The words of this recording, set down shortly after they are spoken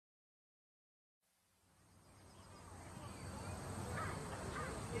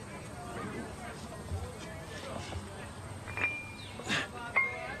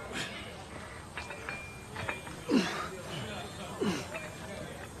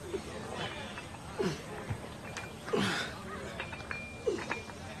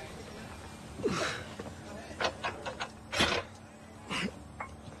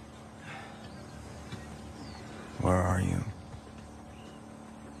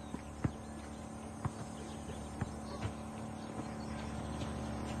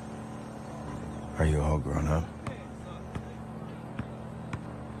Are you all grown up?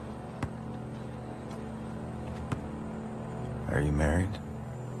 Are you married?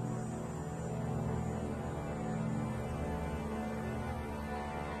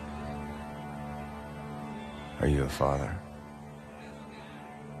 Are you a father?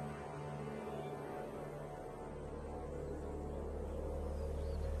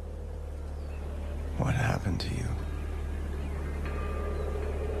 What happened to you?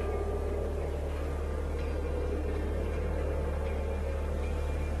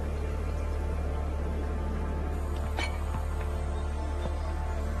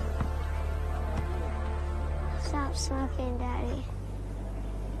 Stop smoking, Daddy.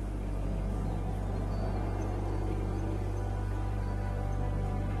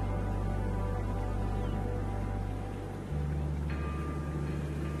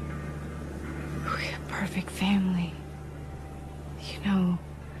 Perfect family. You know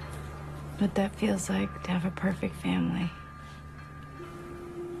what that feels like, to have a perfect family.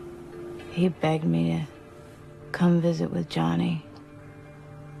 He begged me to come visit with Johnny.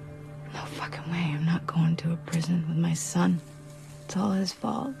 No fucking way, I'm not going to a prison with my son. It's all his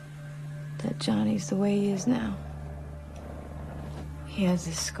fault that Johnny's the way he is now. He has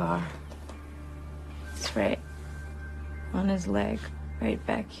this scar. It's right on his leg, right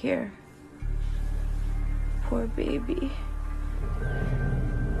back here. Poor baby.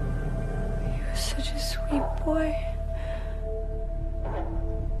 He was such a sweet boy.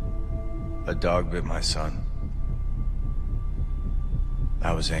 A dog bit my son.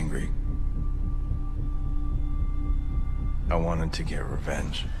 I was angry. I wanted to get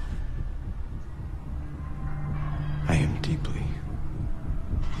revenge. I am deeply,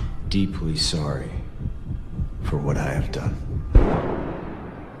 deeply sorry for what I have done.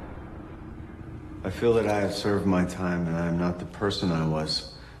 I feel that I have served my time and I am not the person I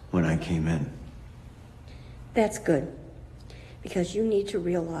was when I came in. That's good, because you need to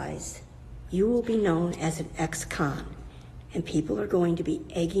realize you will be known as an ex-con, and people are going to be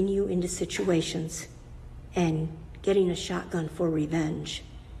egging you into situations, and getting a shotgun for revenge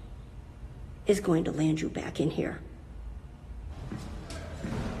is going to land you back in here.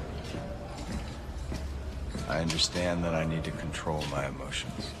 I understand that I need to control my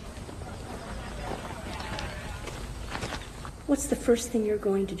emotions. What's the first thing you're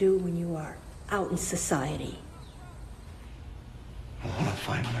going to do when you are out in society? I want to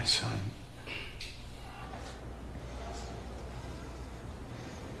find my son.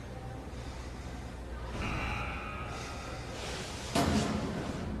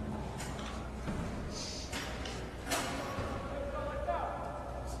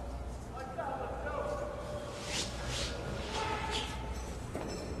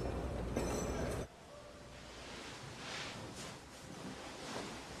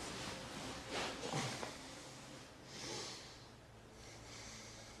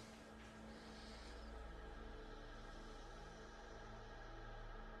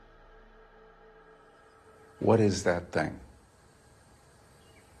 What is that thing?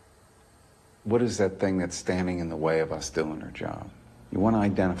 What is that thing that's standing in the way of us doing our job? You want to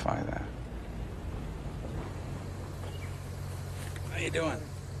identify that. How you doing?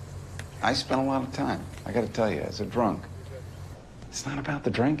 I spent a lot of time, I got to tell you, as a drunk. It's not about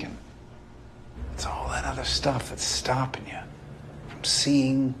the drinking. It's all that other stuff that's stopping you from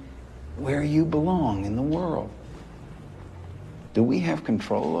seeing where you belong in the world. Do we have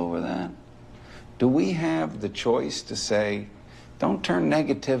control over that? Do we have the choice to say, don't turn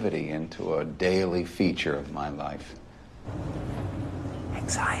negativity into a daily feature of my life?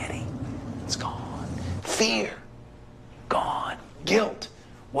 Anxiety, it's gone. Fear, gone. Guilt,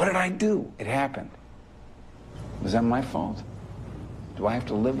 what did I do? It happened. Was that my fault? Do I have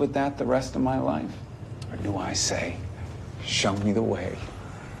to live with that the rest of my life? Or do I say, show me the way,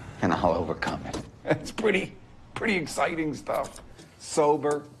 and I'll overcome it? It's pretty exciting stuff.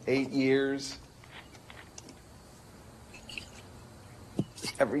 Sober, 8 years.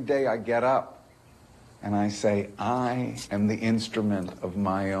 Every day I get up and I say, I am the instrument of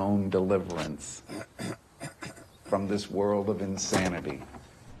my own deliverance from this world of insanity.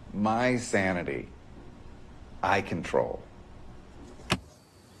 My sanity, I control.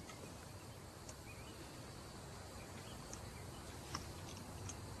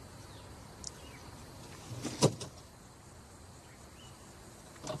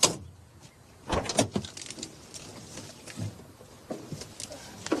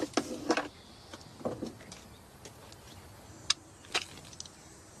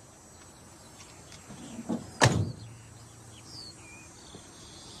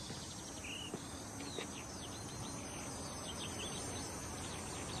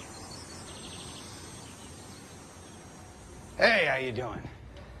 Hey, how you doing?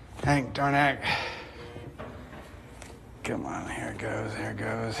 Hank Darnack. Come on, here it goes, here it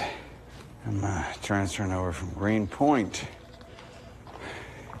goes. I'm transferring over from Greenpoint.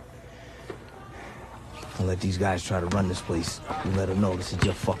 Don't let these guys try to run this place. You let them know this is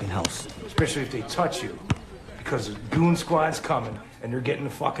your fucking house. Especially if they touch you. Because the goon squad's coming, and they're getting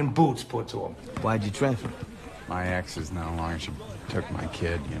the fucking boots put to them. Why'd you transfer? My ex is no longer, she took my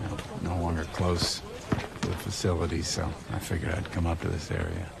kid, you know, no longer close to the facility, so I figured I'd come up to this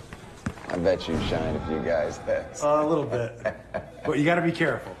area. I bet you shine a few guys' heads. A little bit. But you gotta be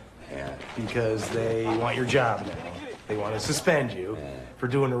careful. Yeah. Because they want your job now. They want to suspend you for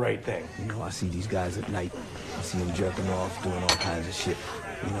doing the right thing. You know, I see these guys at night. I see them jerking off, doing all kinds of shit.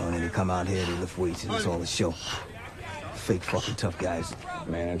 You know, and then they come out here, they lift weights, and it's all a show. Fake fucking tough guys.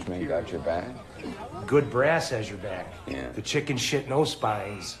 Management got your back? Good brass has your back. Yeah. The chicken shit no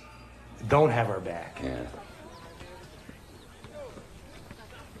spines don't have our back. Yeah.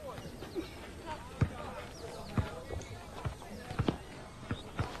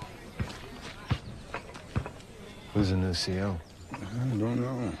 Who's the new CO? I don't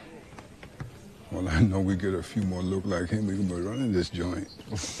know. Well, I know we get a few more look like him, we can be running this joint.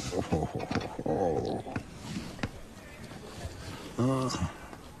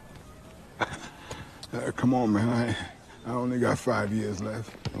 Come on, man. I only got 5 years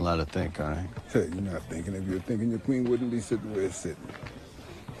left. A lot to think, all right? Hey, you're not thinking. If you're thinking, your queen wouldn't be sitting where it's sitting.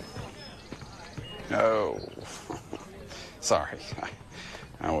 Oh. Sorry.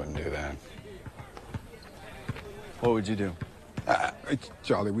 I wouldn't do that. What would you do?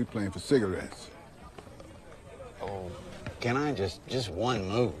 Charlie, we playing for cigarettes. Oh, can I just one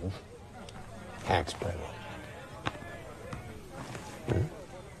move? Tax credit. Hmm?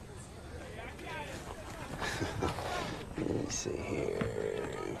 Let me see here.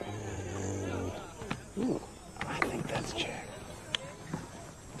 Ooh, I think that's check.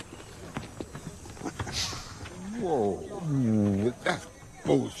 Whoa, that's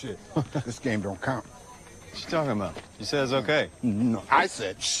bullshit. This game don't count. What you talking about? You said it's okay. No, I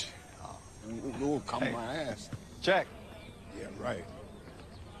said shh. You'll come Hey. my ass. Check. Yeah, right.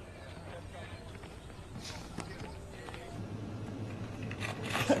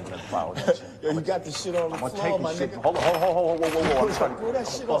 Yo, you got this shit on the floor, my nigga. Hold on. I'm trying to throw that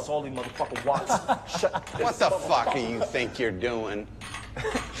shit off. All these motherfucking watts. What the fuck do you think you're doing?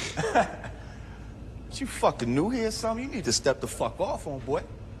 You fucking new here or something? You need to step the fuck off, homeboy.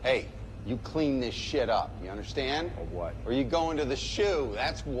 Hey, you clean this shit up, you understand? Or what? Or you go into the shoe,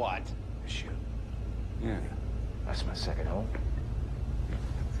 that's what. Shoot. Yeah. That's my second home.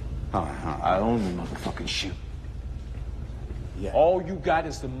 I own the motherfucking shoe. Yeah. All you got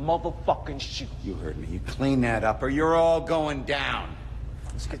is the motherfucking shoe. You heard me. You clean that up or you're all going down.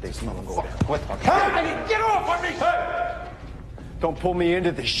 Let's get this motherfucker. What the Hey, get off on me! Hey! Don't pull me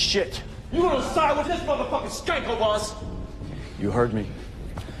into this shit. You gonna side with this motherfucking skank of us? You heard me.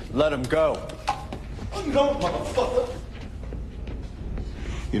 Let him go. Oh, you don't, motherfucker.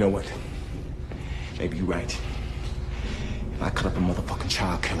 You know what? Maybe you're right. If I cut up a motherfucking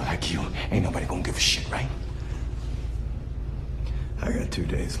child killer like you, ain't nobody gonna give a shit, right? I got 2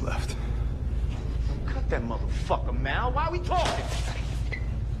 days left. Cut that motherfucker, Mal. Why are we talking?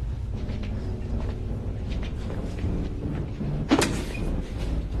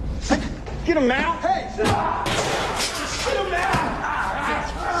 Get him, Mal. Hey! Get him,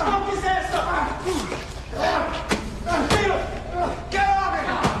 Mal! Smoke his ass up! Get him! Get on him!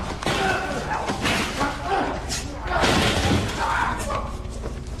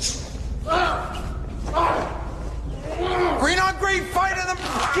 Green on green, fight in them!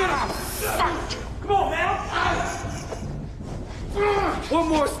 Get him! Come on, Mal! One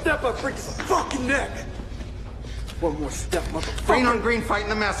more step, I break his fucking neck! One more step, motherfucker! Green on green, fight in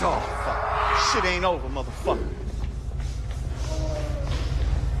the mess hall. Shit ain't over, motherfucker.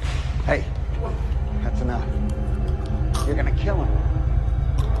 Hey, that's enough. You're gonna kill him.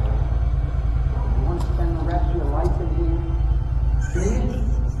 You want to spend the rest of your life in here? Please?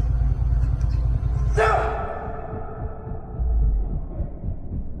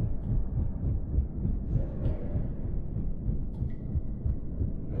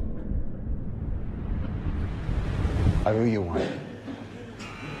 Who you want? Get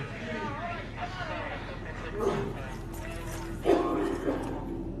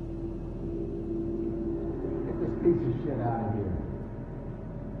this piece of shit out of here.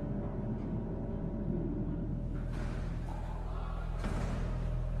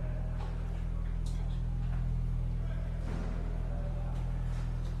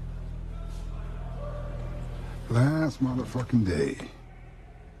 Last motherfucking day.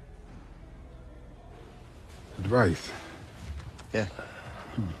 Advice. Yeah.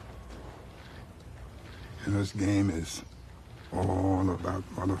 And this game is all about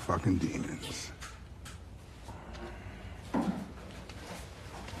motherfucking demons.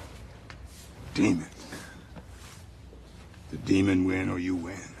 Demons. The demon win or you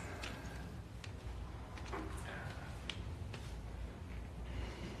win.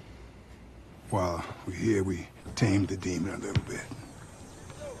 While we're here, we tame the demon a little bit.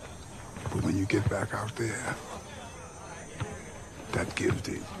 But when you get back out there, that gives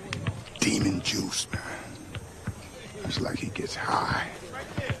the demon juice, man. It's like he gets high.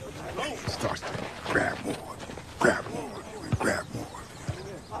 And he starts to grab more of you, grab more of you, and grab more of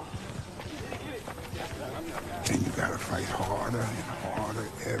you. And you gotta fight harder and harder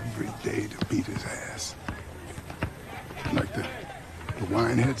every day to beat his ass. Like the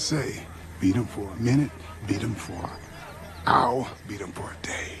wineheads say, beat him for a minute, beat him for an hour, beat him for a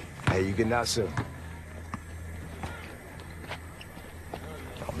day. Hey, you getting out soon?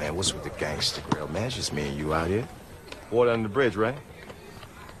 Oh, man, what's with the gangster grill, man? It's just me and you out here. Water under the bridge, right?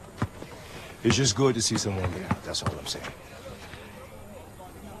 It's just good to see someone there. That's all I'm saying.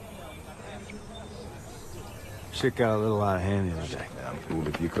 Shit got a little out of hand the other day. I'm cool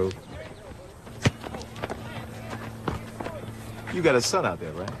if you cool. You got a son out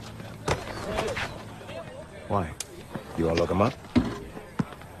there, right? Why? You gonna look him up?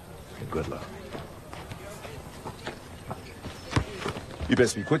 Good luck. You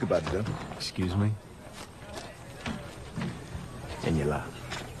best be quick about it, though. Excuse me? And you lie.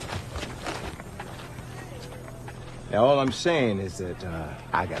 Now, all I'm saying is that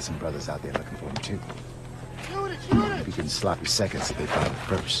I got some brothers out there looking for him, too. We can sloppy seconds if they find him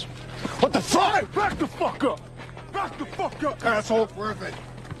first. What the fuck? Hey, back the fuck up! Back the fuck up, asshole! Worth it.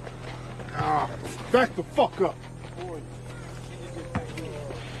 Back the fuck up.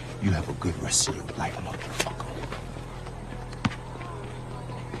 You have a good rest of your life, motherfucker.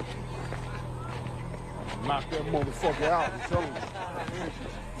 Knock that motherfucker out and tell him.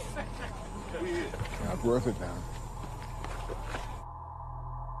 That's worth it now.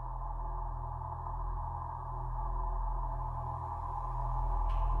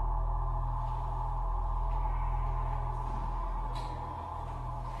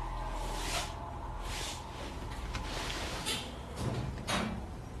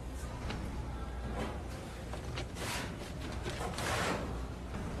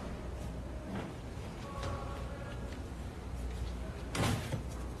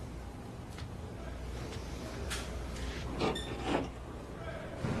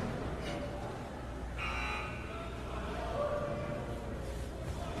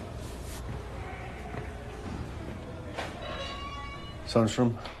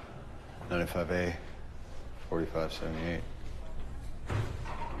 Sunstrom, 95A, 4578.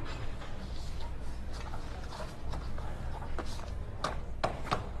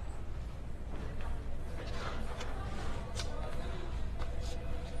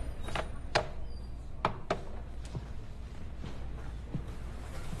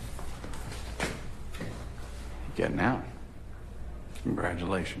 Getting out.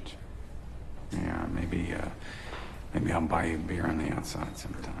 Congratulations. Yeah, maybe I'll buy you a beer on the outside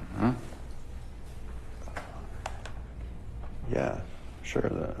sometime, huh? Yeah, sure.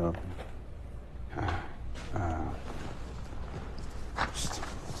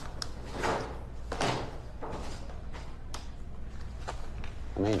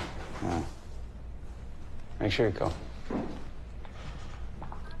 Make sure you go.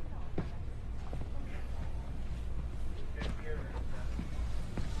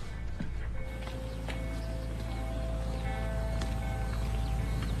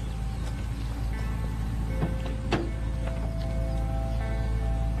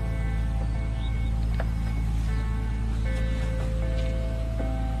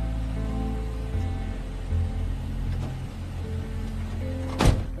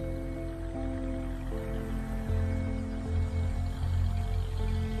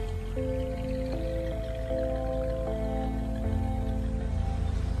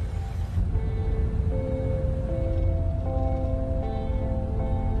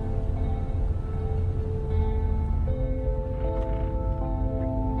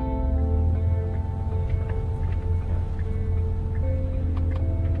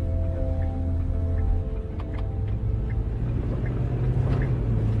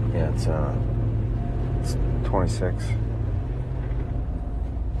 It's 26.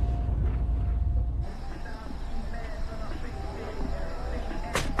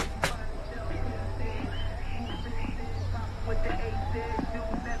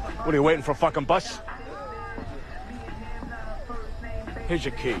 What are you waiting for, a fucking bus? Here's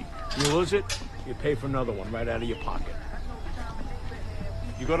your key. You lose it, you pay for another one right out of your pocket.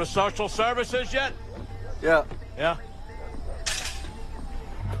 You go to social services yet? Yeah. Yeah?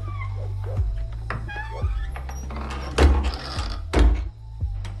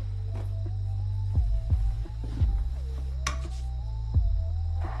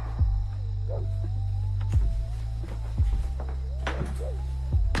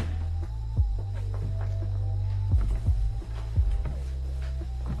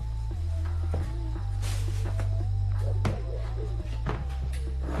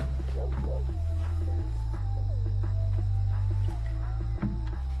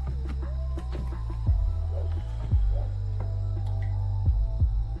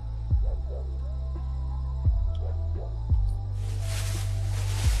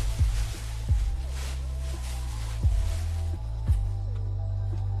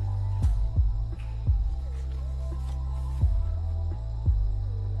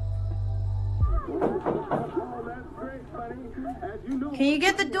 Can you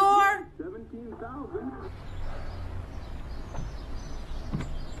get the door?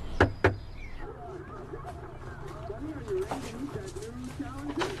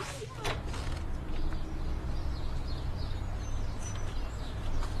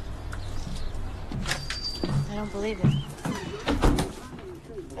 I don't believe it.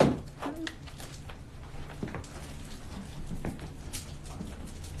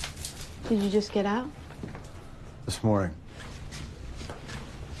 Did you just get out? This morning.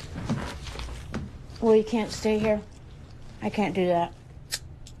 Well, you can't stay here. I can't do that.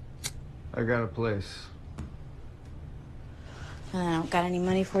 I got a place. And I don't got any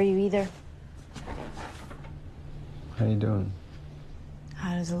money for you either. How you doing?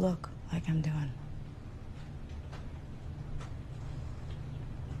 How does it look like I'm doing?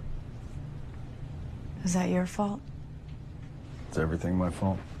 Is that your fault? Is everything my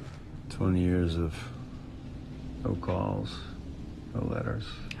fault? 20 years of no calls, no letters.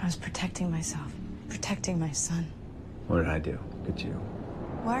 I was protecting myself, protecting my son. What did I do? Look at you.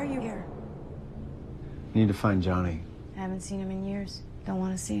 Why are you here? Need to find Johnny. I haven't seen him in years. Don't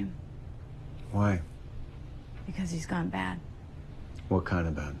want to see him. Why? Because he's gone bad. What kind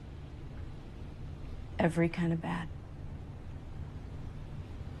of bad? Every kind of bad.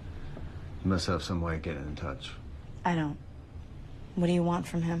 You must have some way of getting in touch. I don't. What do you want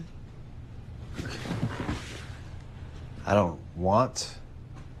from him? I don't want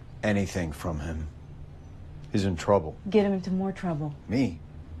anything from him. He's in trouble. Get him into more trouble. Me?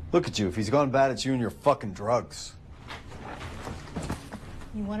 Look at you. If he's gone bad, it's you and your fucking drugs.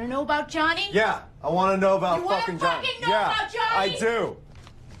 You want to know about Johnny? Yeah, I want to know about you fucking Johnny. Know about Johnny? I do.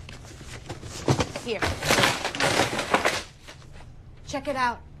 Here. Check it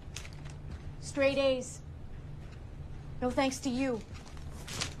out. Straight A's. No thanks to you.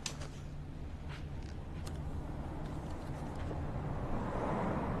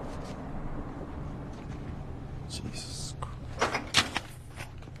 Jesus.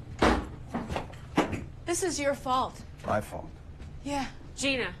 This is your fault. My fault. Yeah.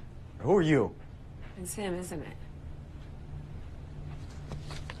 Gina. Who are you? And Sam, isn't it?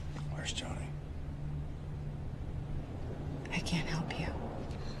 Where's Johnny? I can't help you.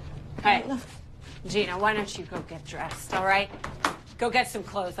 Hey, Gina, why don't you go get dressed, all right? Go get some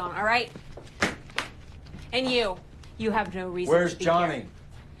clothes on, all right? And you have no reason Where's to be Johnny? here.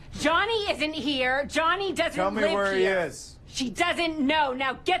 Johnny isn't here. Johnny doesn't live here. Tell me where he is. She doesn't know.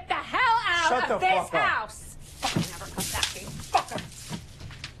 Now get the hell out Shut of the this fuck up. house. Fucking never come back, you fucker.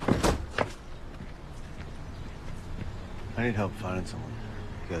 I need help finding someone.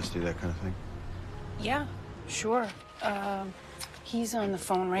 You guys do that kind of thing? Yeah, sure. He's on the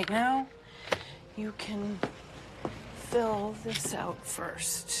phone right now. You can fill this out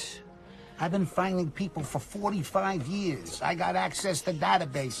first. I've been finding people for 45 years. I got access to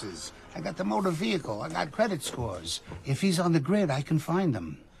databases. I got the motor vehicle. I got credit scores. If he's on the grid, I can find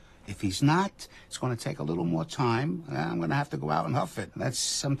him. If he's not, it's going to take a little more time. And I'm going to have to go out and huff it. That's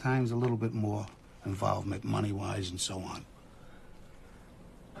sometimes a little bit more involvement, money-wise, and so on.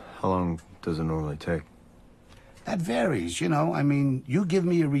 How long does it normally take? That varies, you know. I mean, you give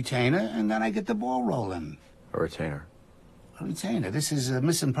me a retainer, and then I get the ball rolling. A retainer? A retainer. This is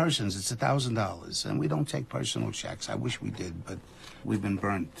missing persons. It's $1,000, and we don't take personal checks. I wish we did, but we've been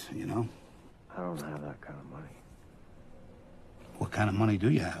burnt, you know? I don't have that kind of money. What kind of money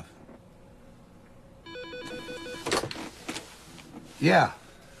do you have? Yeah.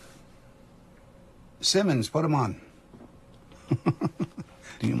 Simmons, put him on.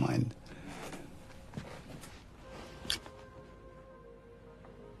 Do you mind?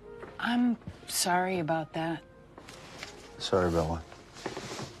 I'm sorry about that. Sorry about what?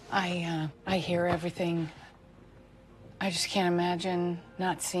 I hear everything. I just can't imagine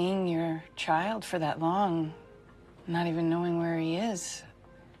not seeing your child for that long, not even knowing where he is.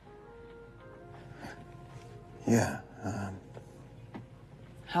 Yeah.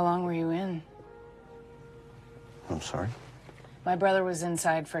 How long were you in? I'm sorry? My brother was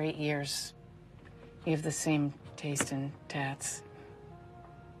inside for 8 years. You have the same taste in tats.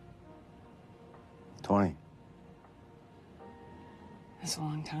 20. That's a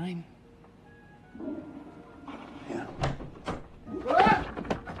long time. Yeah. What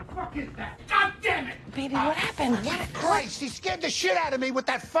the fuck is that? God damn it! Baby, what happened? What? Christ, he scared the shit out of me with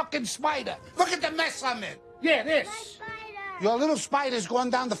that fucking spider. Look at the mess I'm in. Yeah, this. Your little spider's going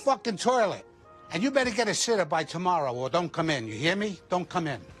down the fucking toilet. And you better get a sitter by tomorrow or don't come in. You hear me? Don't come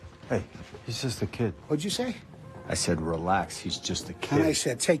in. Hey, he's just a kid. What'd you say? I said relax, he's just a kid. And I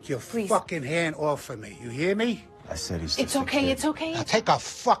said take your fucking hand off of me. You hear me? I said he's just It's okay, it's okay. Now take a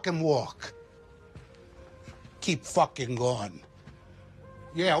fucking walk. Keep fucking going.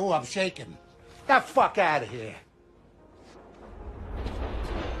 Yeah, oh, I'm shaking. Get the fuck out of here.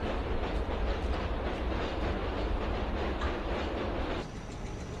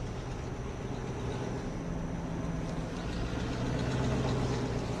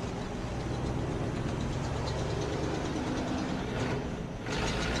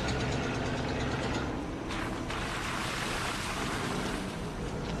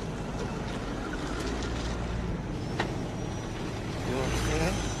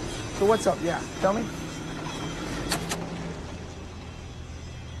 So what's up? Yeah, tell me.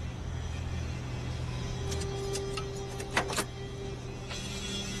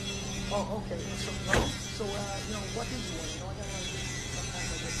 Oh, okay. So, no. So, you know, what did you want? You know, I got sometimes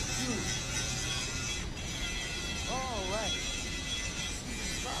I get confused. All right. See,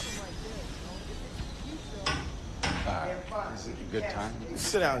 the problem right there, you know, if it's Is it a good time?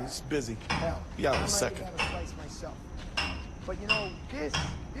 Sit down, it's busy. hell, Be out in I a second. might have a slice myself. But you know, this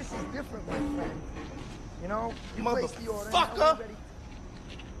is different, my friend. You know, you placed the order. now Motherfucker! we're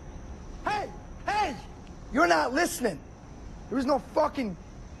ready. Hey! You're not listening. There was no fucking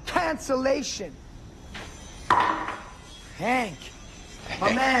cancellation. Hank,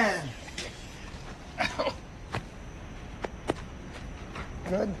 my man.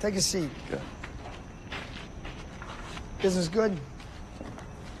 Good. Take a seat. Good. Business good?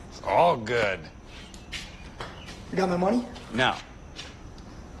 It's all good. You got my money? No.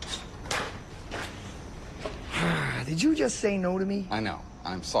 Did you just say no to me? I know.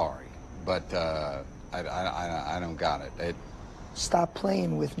 I'm sorry. But, I don't got it. Stop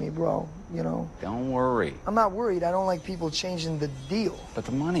playing with me, bro. You know? Don't worry. I'm not worried. I don't like people changing the deal. But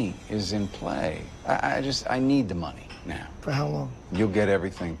the money is in play. I need the money now. For how long? You'll get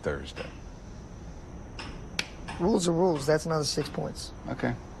everything Thursday. Rules are rules. That's another 6 points.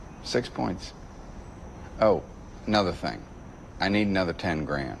 Okay. 6 points. Oh, another thing. I need another 10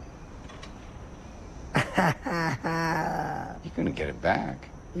 grand. You're gonna get it back.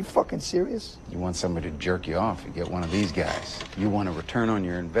 You fucking serious? You want somebody to jerk you off, you get one of these guys. You want a return on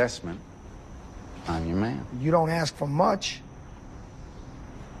your investment, I'm your man. You don't ask for much.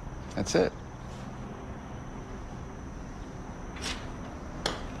 That's it.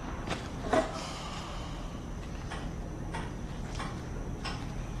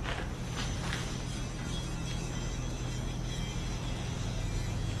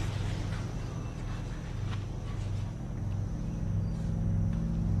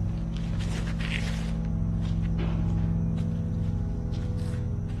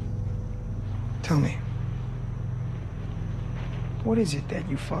 Tell me, what is it that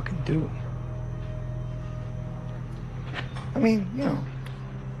you fucking do? I mean, you know.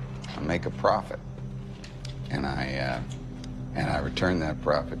 I make a profit. And I return that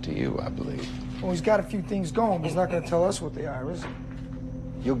profit to you, I believe. Well, he's got a few things going, but he's not going to tell us what they are, is he?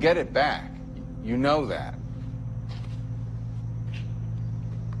 You'll get it back. You know that.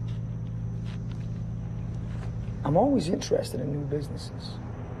 I'm always interested in new businesses.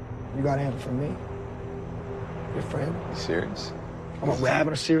 You got anything for me? Your friend? You serious? Oh, we're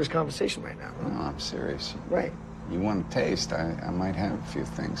having a serious conversation right now. No, I'm serious. Right. You want a taste? I might have a few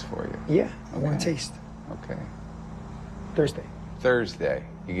things for you. Yeah, I want to taste. Okay. Thursday. Thursday.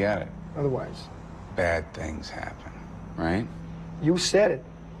 You got it. Otherwise. Bad things happen, right? You said it,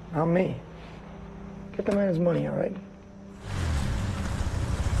 not me. Get the man his money, all right?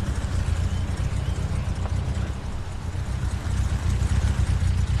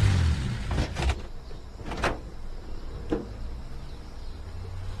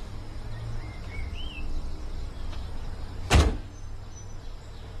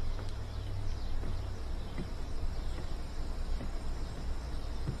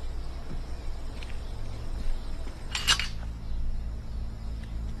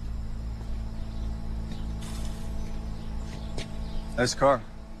 Nice car.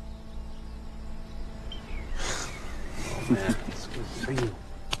 Oh, man. It's good to see you.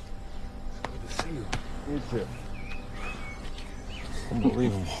 It's good to see you. You too.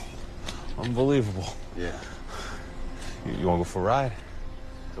 Unbelievable. Unbelievable. Yeah. You want to go for a ride?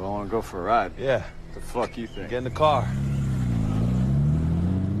 Do I want to go for a ride? Yeah. The fuck you think? Get in the car.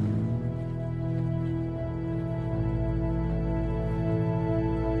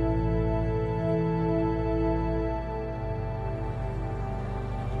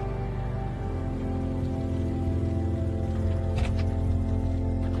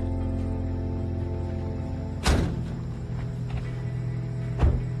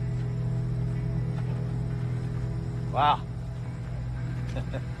 Wow.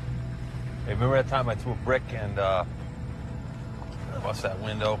 Hey, remember that time I threw a brick and bust that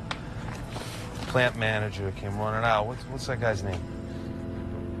window? Plant manager came running out. What's that guy's name?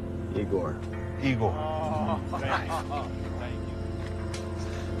 Igor. Igor. Oh, thank you.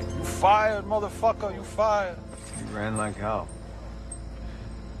 You fired, motherfucker. You fired. You ran like hell.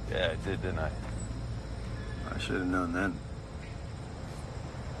 Yeah, I did, didn't I? I should have known then.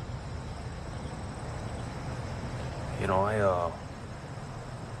 You know, I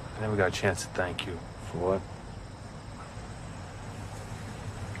never got a chance to thank you. For what?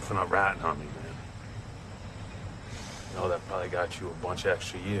 For not ratting on me, man. You know, that probably got you a bunch of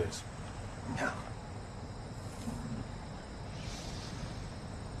extra years. Yeah.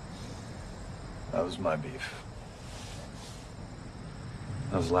 That was my beef.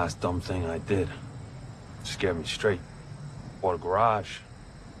 That was the last dumb thing I did. Scared me straight. Bought a garage.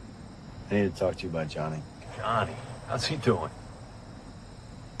 I need to talk to you about Johnny. Johnny, how's he doing?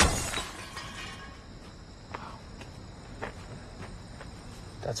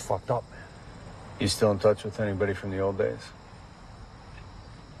 That's fucked up, man. You still in touch with anybody from the old days?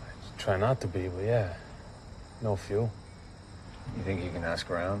 I try not to be, but yeah. Know a few. You think you can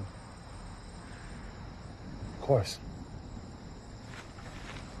ask around? Of course.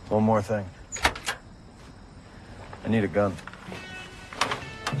 One more thing. I need a gun.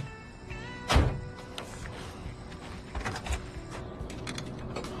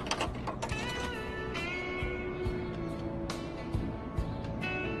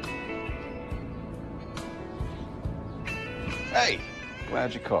 Hey,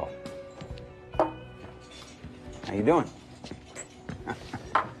 glad you called. How you doing?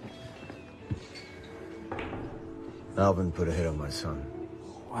 Alvin put a hit on my son.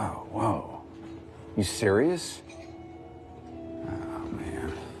 Wow, whoa. You serious? Oh,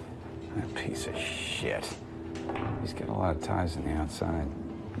 man. That piece of shit. He's got a lot of ties on the outside.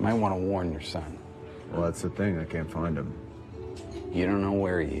 You might want to warn your son. Well, that's the thing. I can't find him. You don't know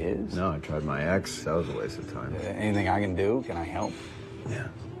where he is? No, I tried my ex. That was a waste of time. Anything I can do? Can I help? Yeah.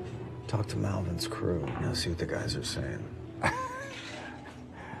 Talk to Malvin's crew. See what the guys are saying.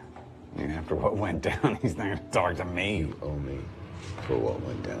 And after what went down, he's not going to talk to me. You owe me for what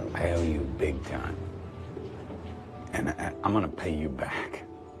went down. I owe you big time. And I'm going to pay you back.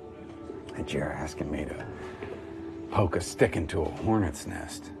 That you're asking me to poke a stick into a hornet's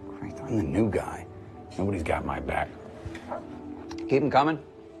nest. Christ, I'm the new guy. Nobody's got my back. Keep them coming.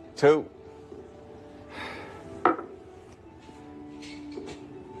 2.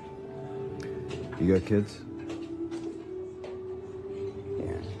 You got kids?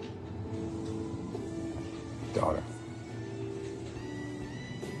 Yeah. Daughter.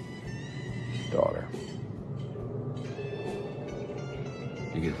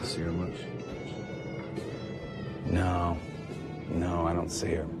 You get to see her much? No, I don't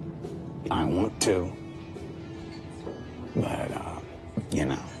see her. I want to. But, you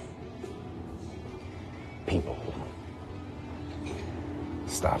know, people,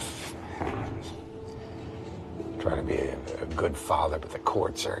 stuff happens. Try to be a good father, but the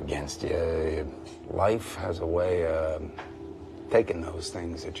courts are against you. Life has a way of taking those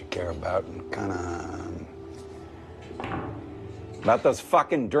things that you care about and kind of... About those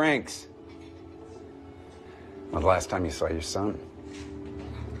fucking drinks. When the last time you saw your son?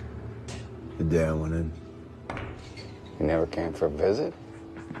 The day I went in. You never came for a visit?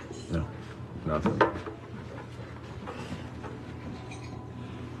 No, nothing.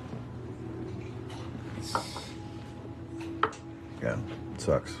 Yeah, it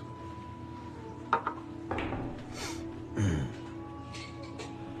sucks.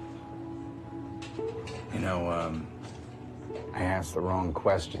 You know, I ask the wrong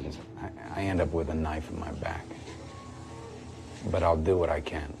questions. I end up with a knife in my back. But I'll do what I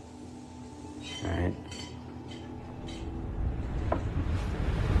can. All right?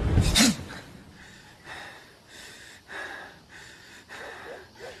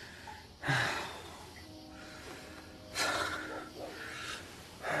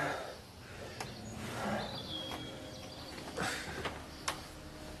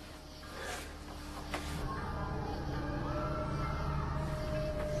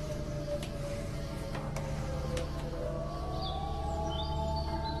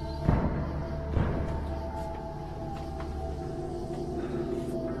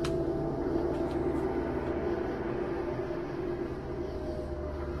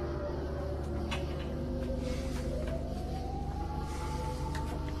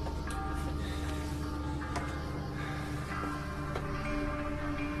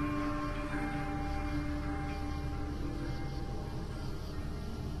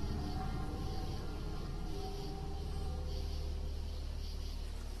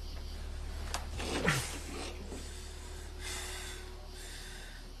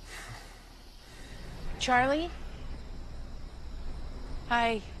 Charlie?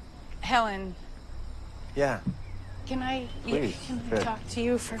 Hi, Helen. Yeah. Can I Please. can I Good. talk to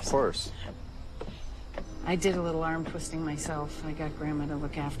you for a Of second? course. I did a little arm twisting myself. I got Grandma to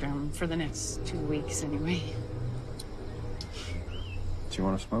look after him for the next 2 weeks anyway. Do you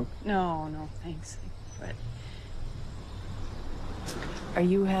want to smoke? No, no, thanks. But are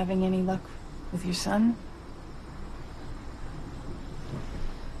you having any luck with your son?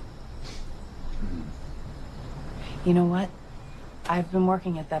 You know what? I've been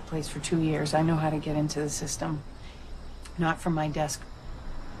working at that place for 2 years. I know how to get into the system. Not from my desk,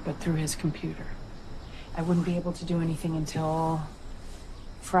 but through his computer. I wouldn't be able to do anything until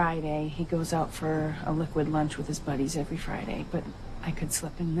Friday. He goes out for a liquid lunch with his buddies every Friday, but I could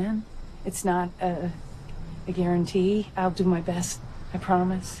slip in then. It's not a guarantee. I'll do my best. I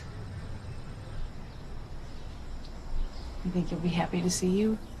promise. You think he'll be happy to see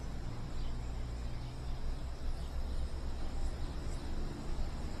you?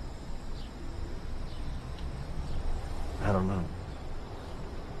 I don't know.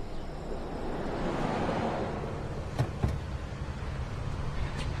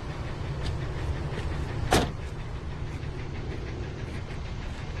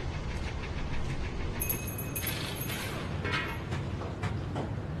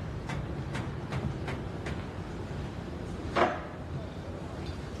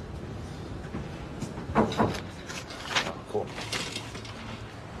 Cool.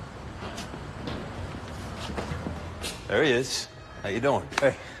 There he is. How you doing?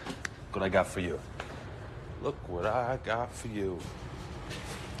 Hey. Look what I got for you. Look what I got for you.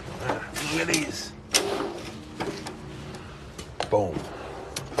 Look at these. Boom.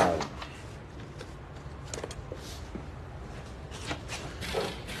 Boom.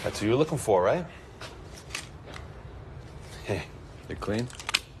 That's what you're looking for, right? Hey. You clean?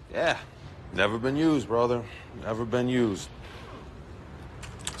 Yeah. Never been used, brother. Never been used.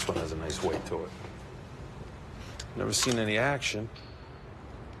 This one has a nice weight to it. Never seen any action.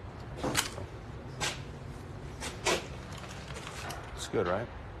 It's good, right?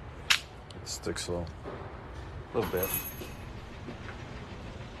 It sticks slow. A little bit.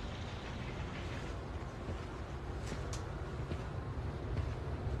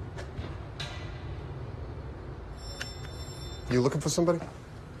 You looking for somebody?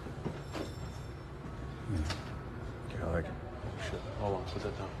 Yeah, I like it. Shit. Hold on, put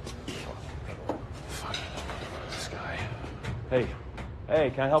that down. Fuck. This guy. Hey.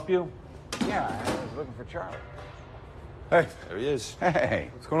 Hey, can I help you? Yeah, I was looking for Charlie. Hey. There he is. Hey.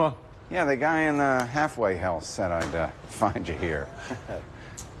 What's going on? Yeah, the guy in the halfway house said I'd find you here.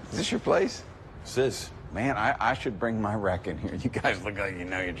 Is this your place? This is. Man, I should bring my wreck in here. You guys look like you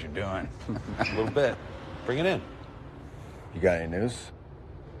know what you're doing. A little bit. Bring it in. You got any news?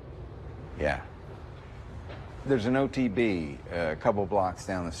 Yeah. There's an OTB a couple blocks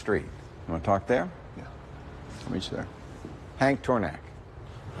down the street. You want to talk there? Yeah. I'll meet you there. Hank Tornak.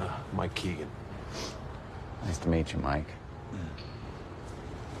 Mike Keegan. Nice to meet you, Mike.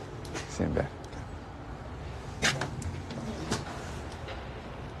 See you in a bit.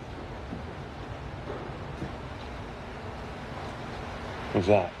 Who's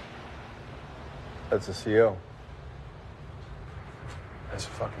that? That's the CO. That's a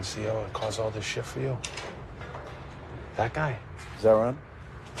fucking CO that caused all this shit for you? That guy? Is that right?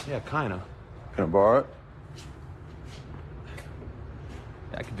 Yeah, kinda. Can I borrow it?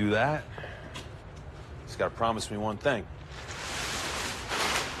 Yeah, I could do that. Just gotta promise me one thing.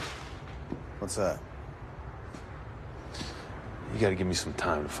 What's that? You gotta give me some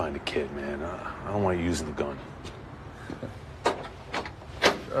time to find a kid, man. I don't want you using the gun.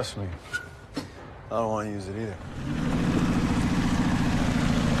 Trust me. I don't want to use it either.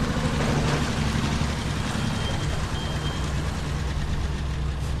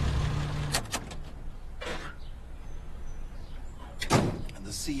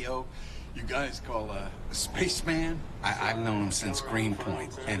 The CEO you guys call a spaceman? I've known him since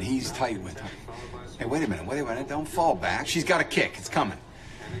Greenpoint, and he's tight with her. Hey, wait a minute, don't fall back. She's got a kick, it's coming.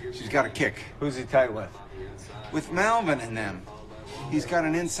 She's got a kick. Who's he tight with? With Melvin and them. He's got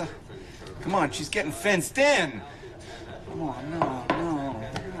an inside. Come on, she's getting fenced in. Come on, no.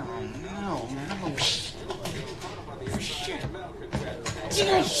 Shit.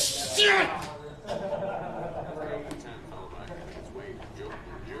 Shit!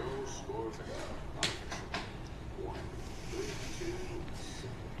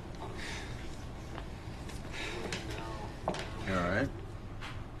 You all right?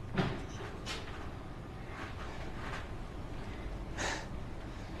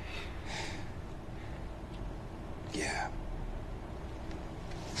 Yeah.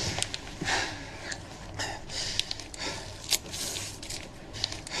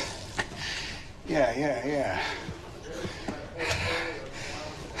 Yeah.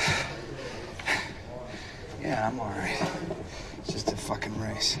 Yeah, I'm all right. It's just a fucking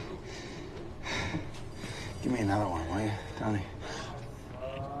race. Give me another one, will you, Tony?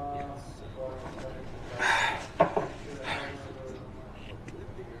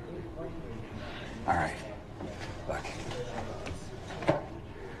 All right. Look.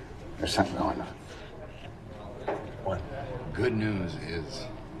 There's something going on. What? Good news is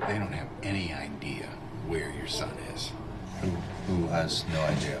they don't have any idea where your son is. Who has no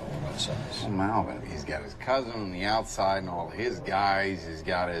idea where my son is? Well, Malvin, he's got his cousin on the outside and all his guys. He's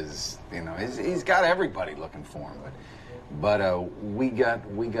got his, he's got everybody looking for him. But we got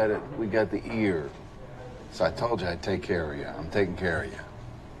the ear. So I told you I'd take care of you. I'm taking care of you.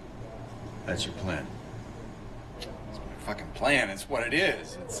 That's your plan. It's my fucking plan. It's what it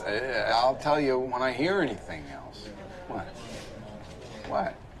is. It's. I'll tell you when I hear anything else. What?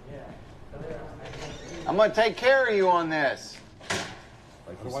 What? I'm gonna take care of you on this.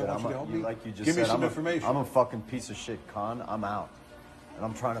 Like you said, like you just said, I'm a fucking piece of shit con. I'm out. And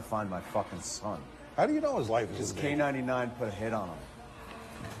I'm trying to find my fucking son. How do you know his life is Because K99 put a hit on him.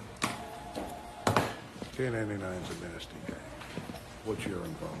 K99's a nasty guy. What's your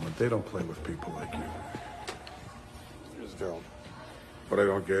involvement? They don't play with people like you. Just don't. What I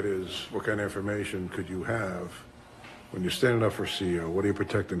don't get is, what kind of information could you have when you're standing up for CEO? What are you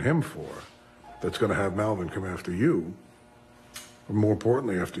protecting him for? That's going to have Malvin come after you, or more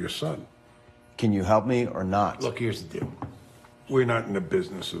importantly, after your son. Can you help me or not? Look, here's the deal. We're not in the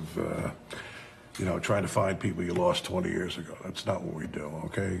business of, trying to find people you lost 20 years ago. That's not what we do,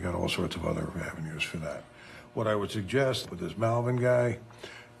 okay? You got all sorts of other avenues for that. What I would suggest with this Malvin guy,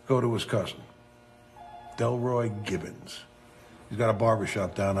 go to his cousin, Delroy Gibbons. He's got a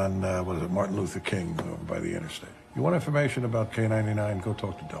barbershop down on, Martin Luther King over by the interstate. You want information about K99, go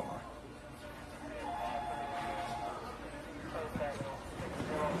talk to Delroy.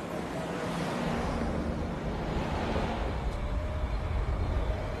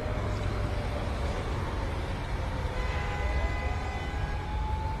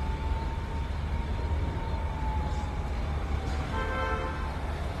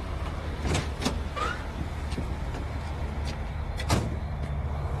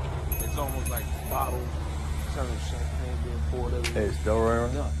 Hey, is Delroy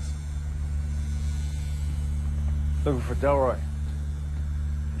around? No. Looking for Delroy.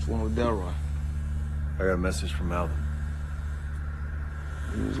 What's wrong with Delroy? I got a message from Malvin.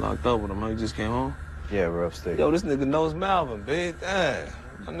 He was locked up with him, huh? He just came home? Yeah, we're upstate. Yo, this nigga knows Malvin, big. Damn.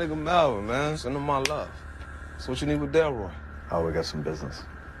 My nigga Malvin, man. Send him my love. So what you need with Delroy? Oh, we got some business.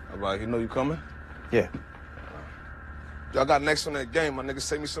 All right, he know you coming? Yeah. Y'all got next on that game, my nigga.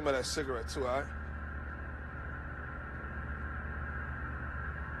 Save me some of that cigarette, too, all right?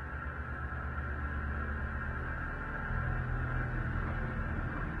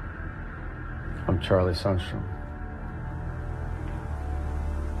 I'm Charlie Sundstrom.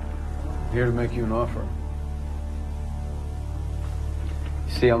 Here to make you an offer.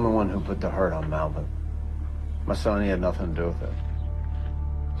 You see, I'm the one who put the hurt on Malvin. My son, he had nothing to do with it.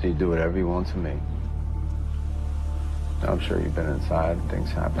 So you do whatever you want to me. I'm sure you've been inside and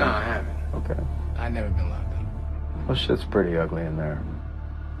things happen. No, I haven't. Okay. I've never been locked up. Well, shit's pretty ugly in there.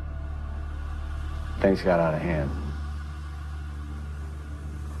 Things got out of hand.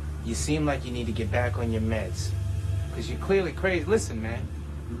 You seem like you need to get back on your meds. Because you're clearly crazy. Listen, man.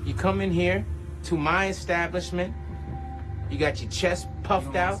 You come in here to my establishment. You got your chest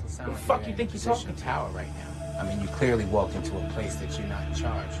puffed out. What the fuck you think you're talking to? Tower right now. I mean, you clearly walked into a place that you're not in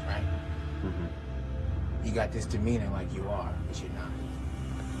charge, right? Mm-hmm. You got this demeanor like you are, but you're not.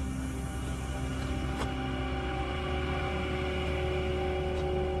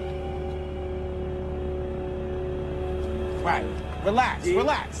 Right. Relax,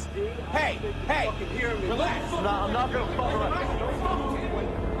 relax. Hey, relax. No, I'm not gonna fuck around.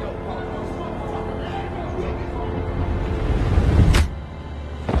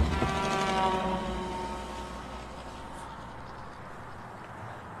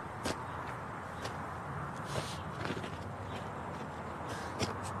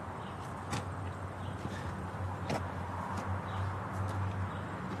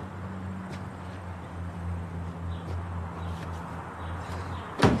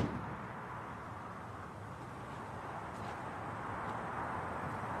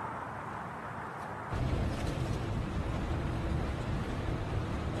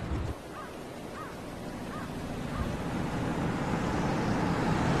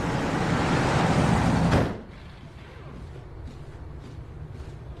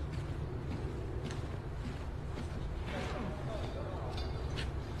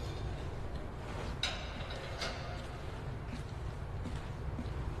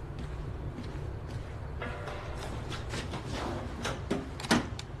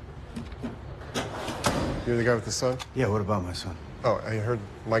 You're the guy with the son? Yeah, what about my son? Oh, I heard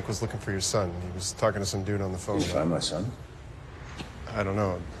Mike was looking for your son. He was talking to some dude on the phone. Did you find my son? I don't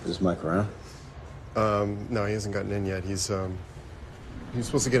know. Is Mike around? No, he hasn't gotten in yet. He's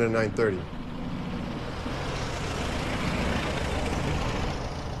supposed to get in at 9:30.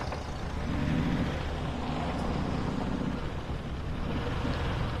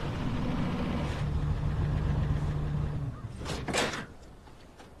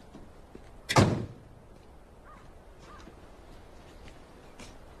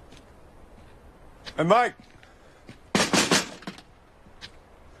 Hey, Mike!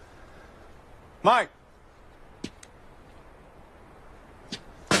 Mike!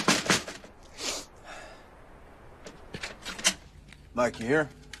 Mike, you here?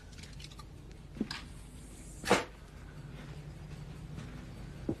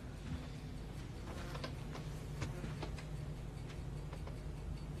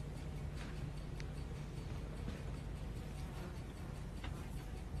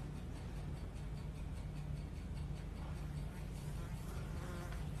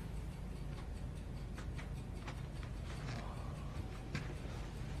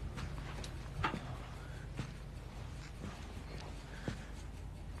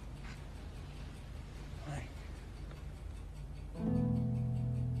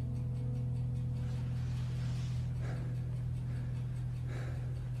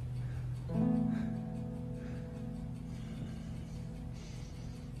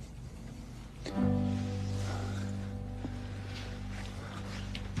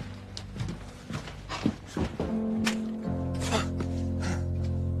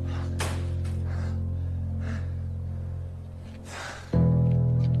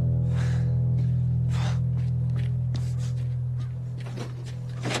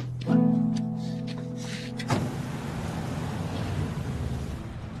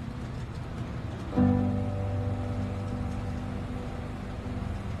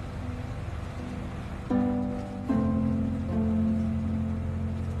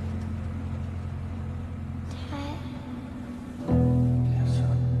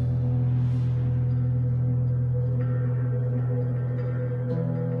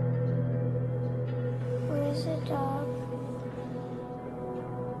 Where's the dog?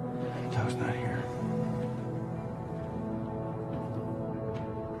 Dog's not here.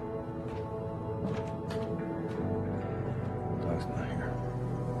 Dog's not here.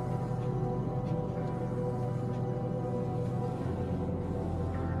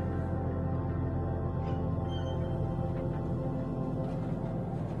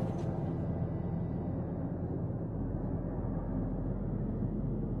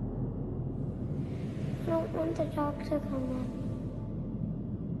 I don't want the dog to come in.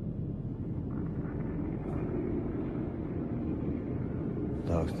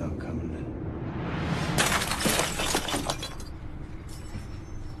 Dog's not coming in.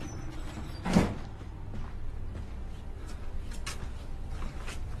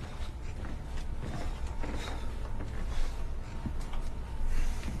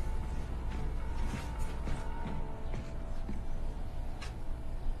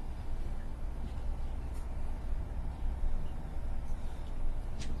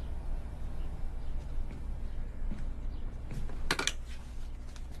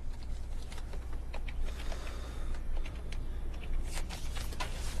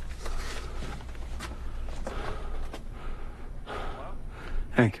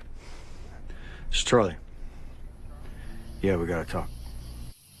 Hank. It's Charlie. Yeah, we gotta talk.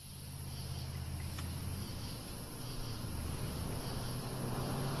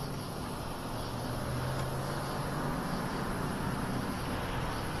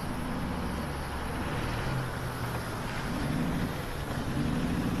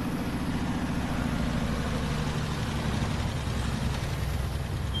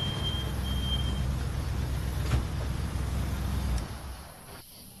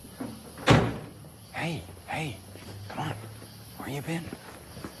 Hey, come on. Where you been?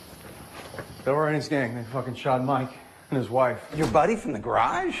 Delroy and his gang, they fucking shot Mike and his wife. Your buddy from the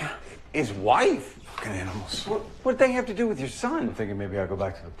garage? His wife? Fucking animals. What did they have to do with your son? I'm thinking maybe I'll go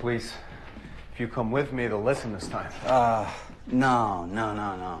back to the police. If you come with me, they'll listen this time. No.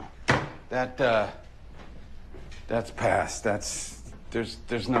 That's past.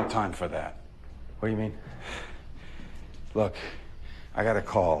 There's no time for that. What do you mean? Look, I got a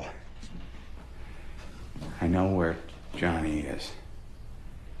call. I know where Johnny is.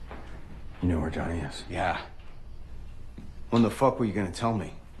 You know where Johnny is? Yeah. When the fuck were you gonna tell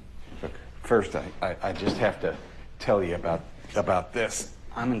me? Look, first, I just have to tell you about this.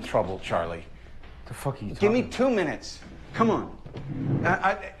 I'm in trouble, Charlie. The fuck are you Give me talking 2 minutes. Come on.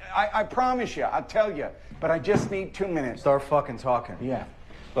 I promise you, I'll tell you, but I just need 2 minutes. Start fucking talking. Yeah.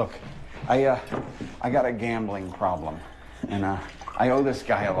 Look, I got a gambling problem, and I owe this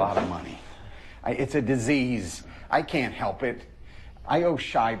guy a lot of money. It's a disease. I can't help it. I owe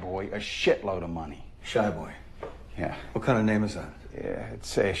Shy Boy a shitload of money. Shy Boy? Yeah. What kind of name is that? Yeah,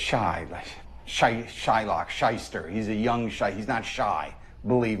 it's Shy, like Shylock, Shyster. He's a young Shy. He's not shy.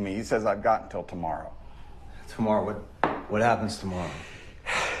 Believe me, he says I've got until tomorrow. Tomorrow? What happens tomorrow?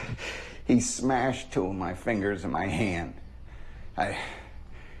 He smashed 2 of my fingers and my hand.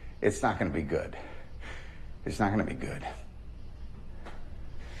 It's not going to be good. It's not going to be good.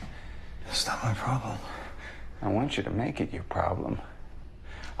 It's not my problem. I want you to make it your problem.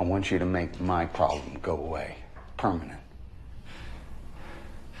 I want you to make my problem go away. Permanent.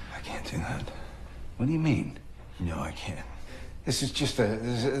 I can't do that. What do you mean? No, I can't. This is just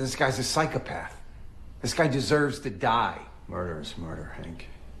this guy's a psychopath. This guy deserves to die. Murder is murder, Hank.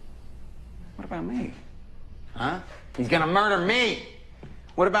 What about me? Huh? He's gonna murder me.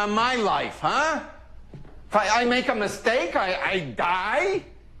 What about my life, huh? If I make a mistake, I die?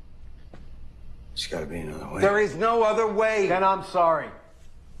 There's gotta be another way. There is no other way. Then I'm sorry.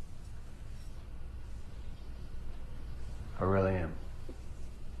 I really am.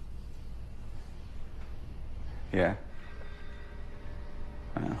 Yeah?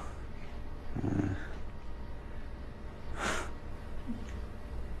 Well,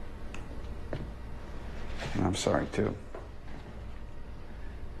 I'm sorry, too.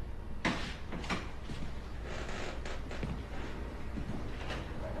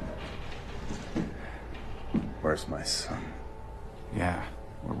 Where's my son? Yeah,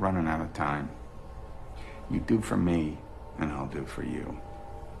 we're running out of time. You do for me, and I'll do for you.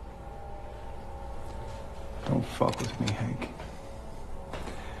 Don't fuck with me, Hank.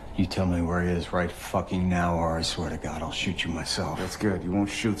 You tell me where he is right fucking now, or I swear to God, I'll shoot you myself. That's good. You won't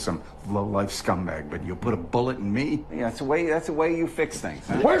shoot some low-life scumbag, but you'll put a bullet in me? Yeah, that's the way you fix things,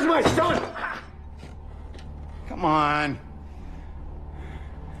 huh? Where's my son? Come on.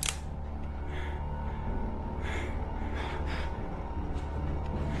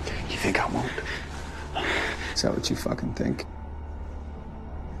 You think I won't? Is that what you fucking think?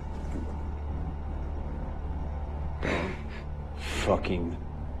 Don't fucking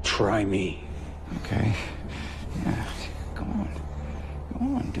try me. Okay. Yeah. Go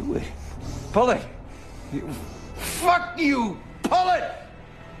on, do it. Pull it! Fuck you! Pull it!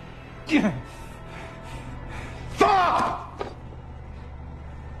 Fuck!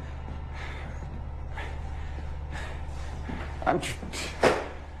 I'm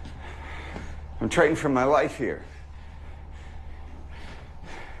trading for my life here.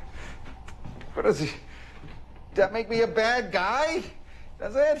 What does that make me a bad guy?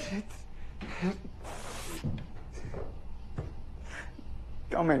 Does it?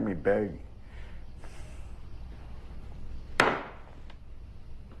 Don't make me beg.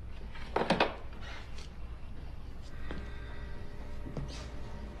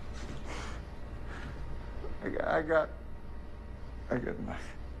 I got my...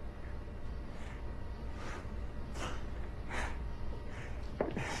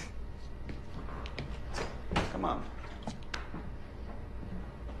 Come on.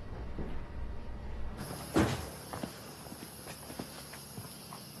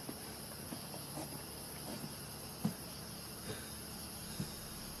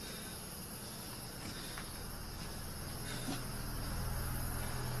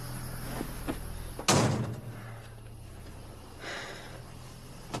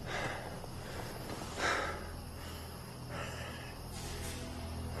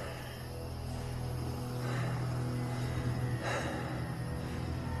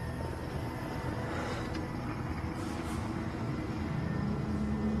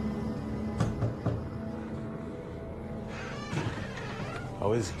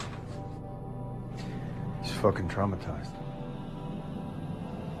 How is he? He's fucking traumatized.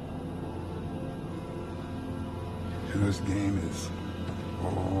 And this game is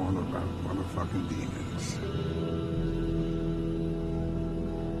all about motherfucking demons.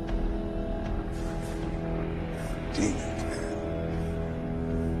 Demons, man.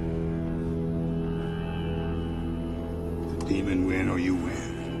 The demon win or you win.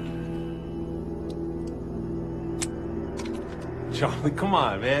 Charlie, come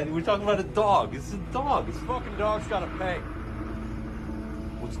on, man. We're talking about a dog. It's a dog. This fucking dog's gotta pay.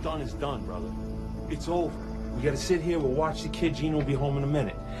 What's done is done, brother. It's over. We gotta sit here, we'll watch the kid. Gene will be home in a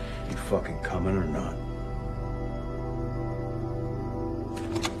minute. You fucking coming or not?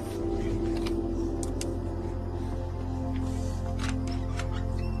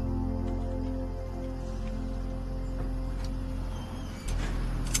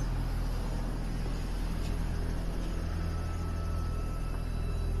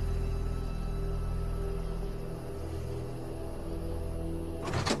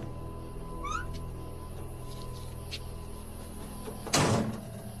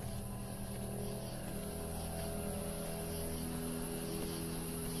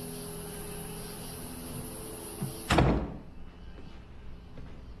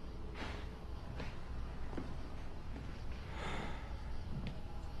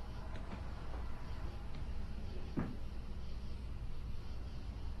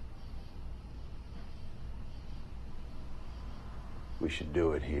 we should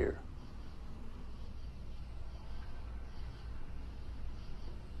do it here.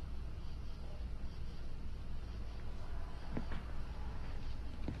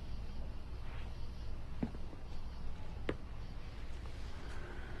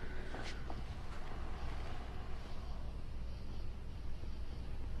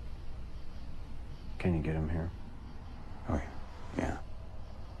 Can you get him here? Oh, yeah.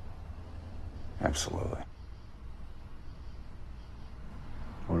 Absolutely.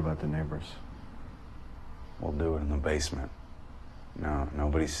 What about the neighbors? We'll do it in the basement. No,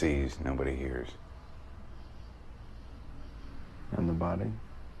 nobody sees, nobody hears. And the body?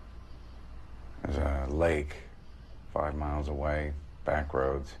 There's a lake 5 miles away, back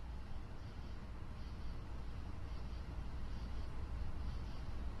roads.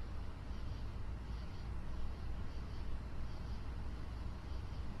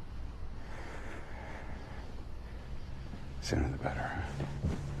 Sooner the better.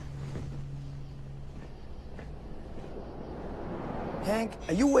 Hank,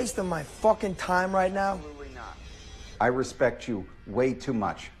 are you wasting my fucking time right now? Absolutely not. I respect you way too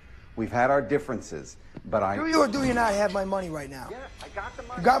much. We've had our differences, but I... Do you or do you not have my money right now? Yeah, I got the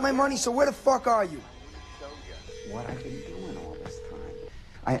money. You got my money, so where the fuck are you? What I've been doing all this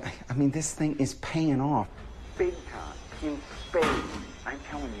time. I mean, this thing is paying off big time, in spades. I'm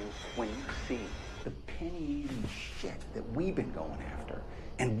telling you, when you see the penny-eating shit that we've been going after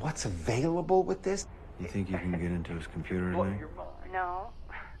and what's available with this... You think you can get into his computer tonight? No.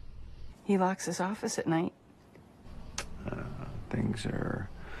 He locks his office at night. Things are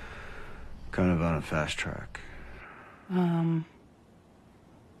kind of on a fast track. Are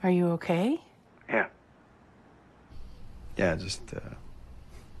you okay? Yeah. Yeah, just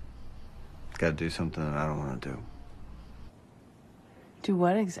gotta do something that I don't want to do. Do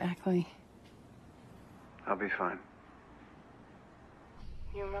what exactly? I'll be fine.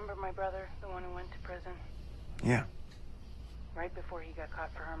 You remember my brother, the one who went to prison? Yeah. Right before he got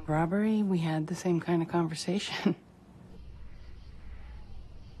caught for armed robbery, we had the same kind of conversation.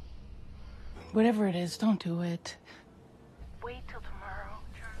 Whatever it is, don't do it. Wait till tomorrow.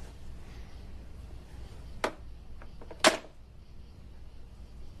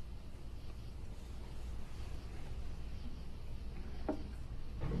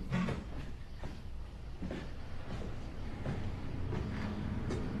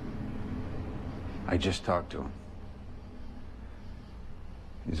 I just talked to him.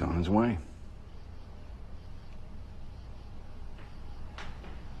 He's on his way.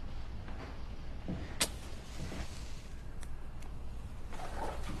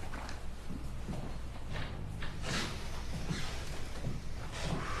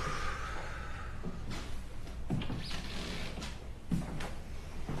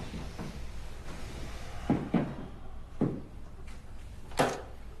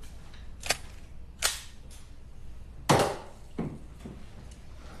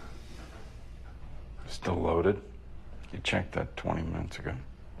 Still loaded? You checked that 20 minutes ago.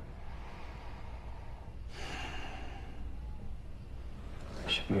 I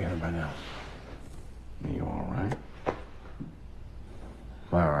should be here by now. You all right? Am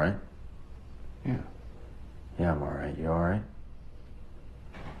I all right? Yeah. Yeah, I'm all right. You all right?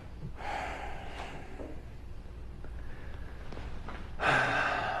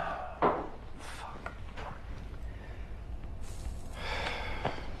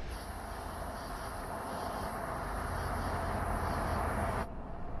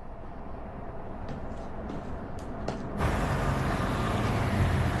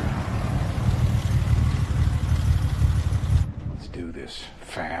 Do this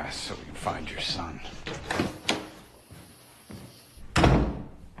fast so we can find your son.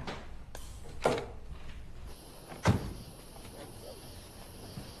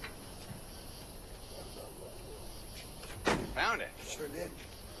 Found it. Sure did.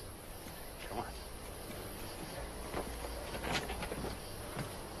 Come on.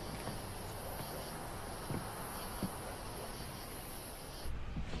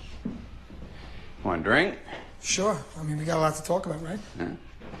 Want a drink? Sure. I mean, we got a lot to talk about, right? Yeah.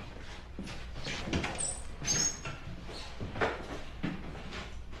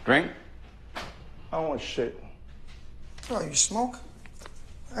 Drink? I don't want shit. Oh, you smoke?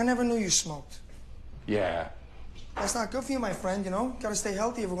 I never knew you smoked. Yeah. That's not good for you, my friend, you know? Gotta stay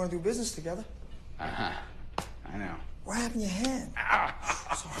healthy if we're gonna do business together. Uh-huh. I know. What happened to your hand?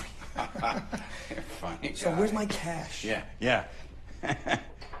 Sorry. You're funny. So guy. where's my cash? Yeah.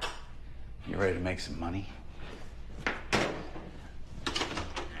 You ready to make some money?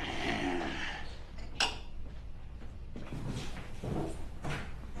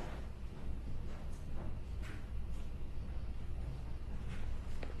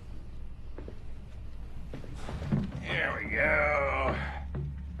 There we go.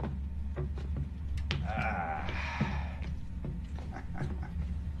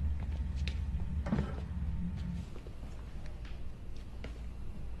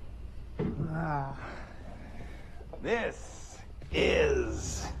 This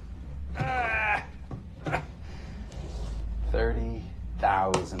is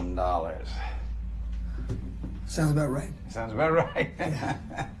 $30,000. Sounds about right. Sounds about right.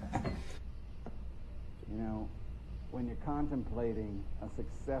 You know, when you're contemplating a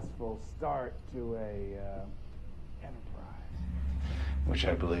successful start to a enterprise, which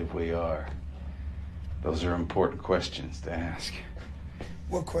I believe we are, those are important questions to ask.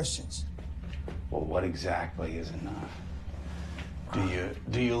 What questions? Well, what exactly is enough?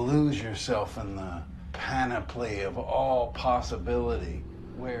 Do you lose yourself in the panoply of all possibility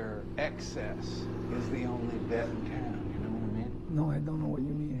where excess is the only bet in town? You know what I mean? No, I don't know what you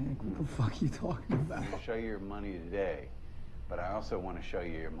mean, Hank. What the fuck are you talking about? I'll show you your money today, but I also want to show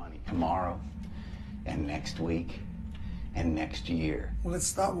you your money tomorrow and next week and next year. Well, let's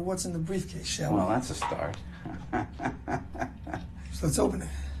start with what's in the briefcase, shall we? Well, that's a start. So let's open it.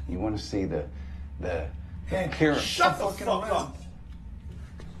 You want to see the Hank, appearance. shut the fuck up.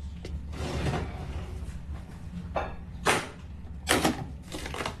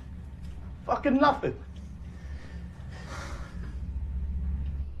 Fucking nothing.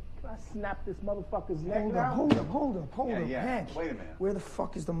 Can I snap this motherfucker's neck now? Hold up, Yeah. Hank. Wait a minute. Where the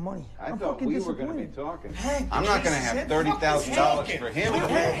fuck is the money? I I'm thought fucking we were going to be disappointed. talking. Hank, I'm not going to have $30,000 for him.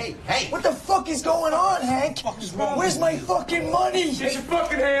 Hey, what the fuck is going on, Hank? Where's my fucking money? Get your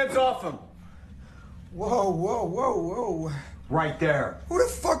fucking hands off him. Whoa. Right there. Who the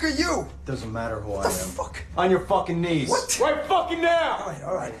fuck are you? Doesn't matter who I am. What the fuck? On your fucking knees. What? Right fucking now.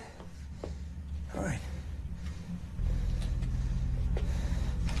 All right.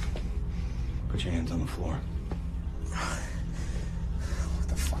 Put your hands on the floor. What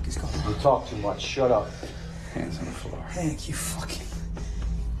the fuck is going on? You talk too much. Shut up. Hands on the floor. Hank, you fucked me,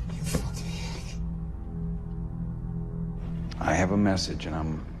 Hank. I have a message, and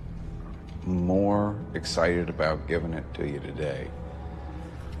I'm more excited about giving it to you today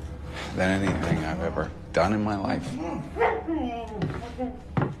than anything I've ever done in my life.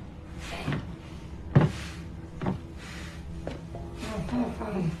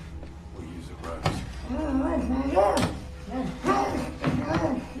 We'll use a rose.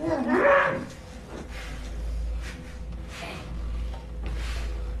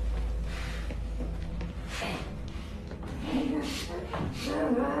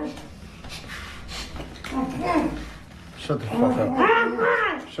 Shut the fuck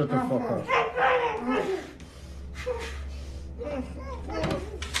up. Shut the fuck up.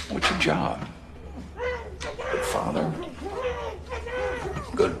 What's your job? Good father?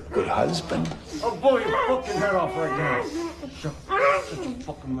 Good husband? I'll blow your fucking head off right now. Shut your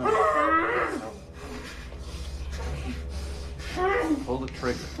fucking mouth. Pull the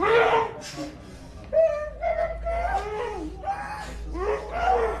trigger.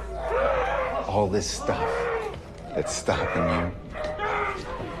 All this stuff that's stopping you.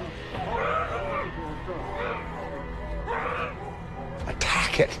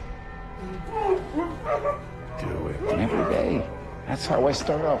 Attack it. Do it. And every day. That's how I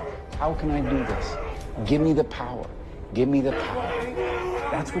start off. How can I do this? Give me the power. Give me the power.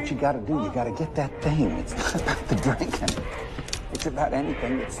 That's what you gotta do. You gotta get that thing. It's not about the drinking. It's about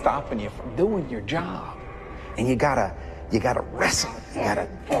anything that's stopping you from doing your job. And you gotta wrestle it.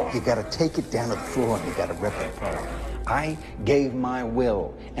 You gotta take it down to the floor and you gotta rip it apart. I gave my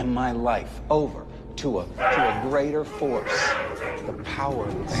will and my life over to a greater force. The power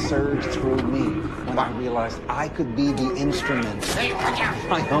that surged through me when I realized I could be the instrument of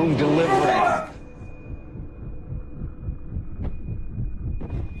my own deliverance.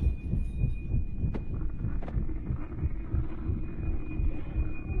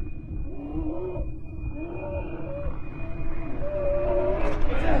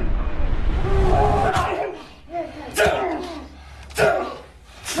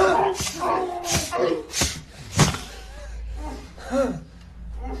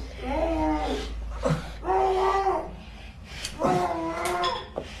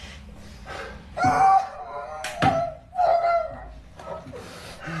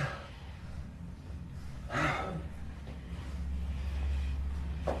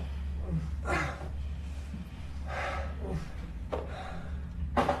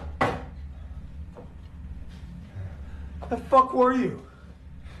 The fuck were you?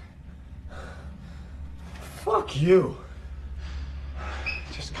 Fuck you.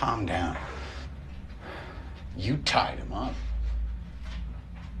 Just calm down. You tied him up.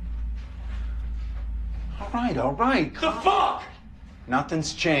 right, all right. The fuck?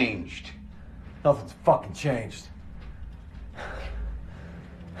 Nothing's changed. Nothing's fucking changed.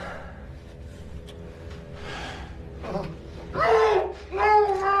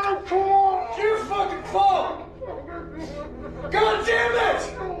 Your fucking fault! God damn it!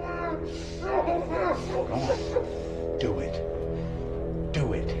 Go on. Do it.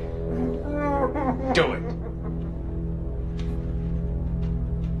 Do it. Do it.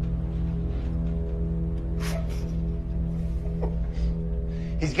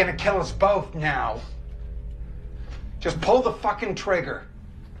 He's gonna kill us both now. Just pull the fucking trigger.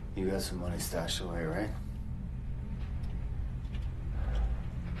 You got some money stashed away, right?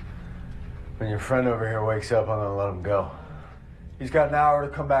 When your friend over here wakes up, I'm gonna let him go. He's got an hour to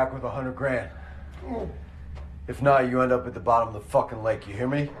come back with 100 grand. If not, you end up at the bottom of the fucking lake. You hear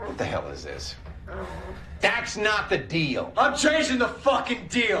me? What the hell is this? That's not the deal. I'm changing the fucking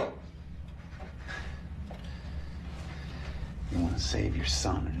deal. You want to save your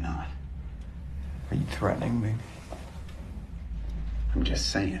son or not? Are you threatening me? I'm just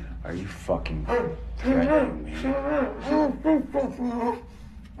saying, are you fucking threatening me?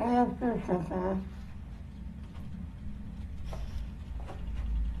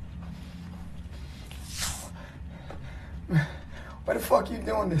 Why the fuck are you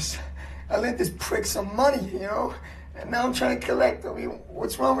doing this? I lent this prick some money, you know? And now I'm trying to collect. I mean,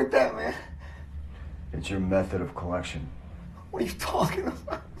 what's wrong with that, man? It's your method of collection. What are you talking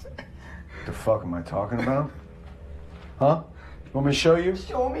about? The fuck am I talking about? Huh? You want me to show you?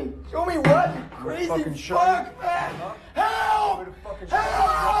 Show me? Show me what? You crazy fucking show fuck, you? man! Help!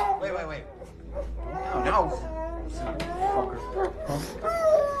 Help! Wait. No.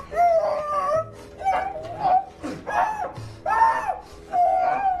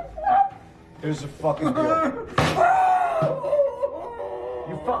 Here's the fucking deal.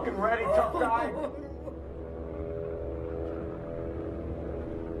 You fucking ready, tough guy?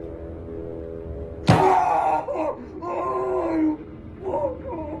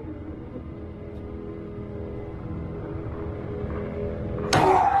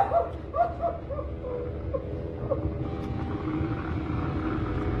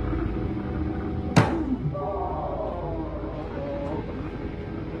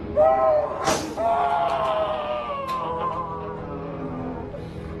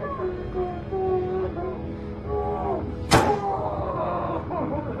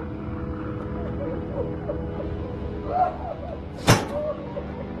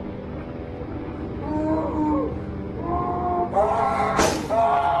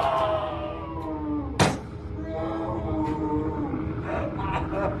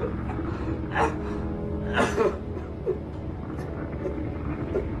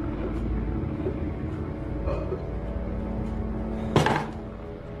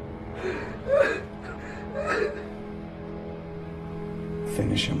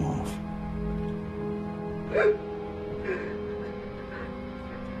 Finish him off.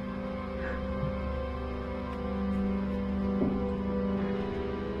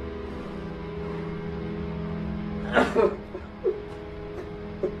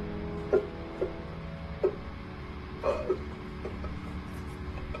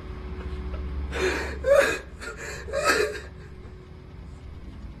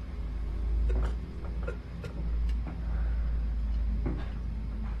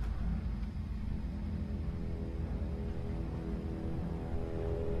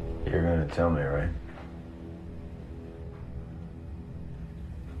 You're gonna tell me, right?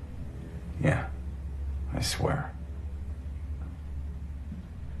 Yeah, I swear.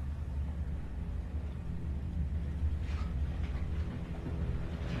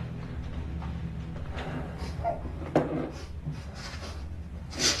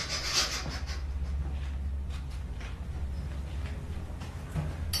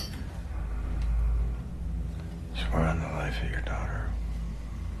 Swear on the life of your daughter.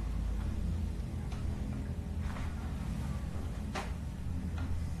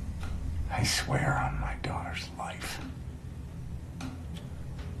 I swear on my daughter's life.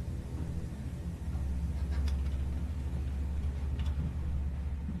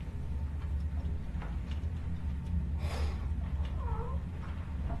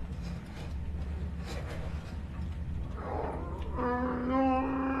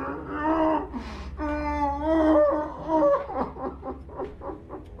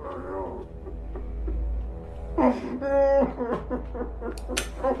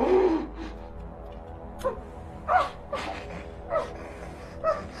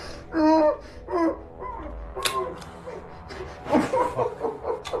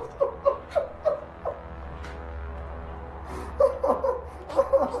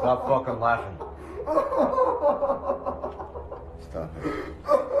 Stop fucking laughing. Stop it.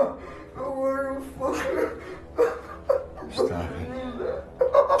 What the fuck? Stop it.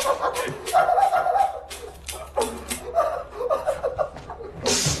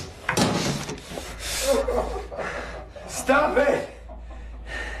 Stop it!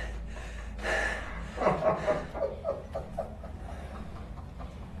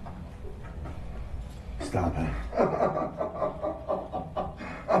 Stop it.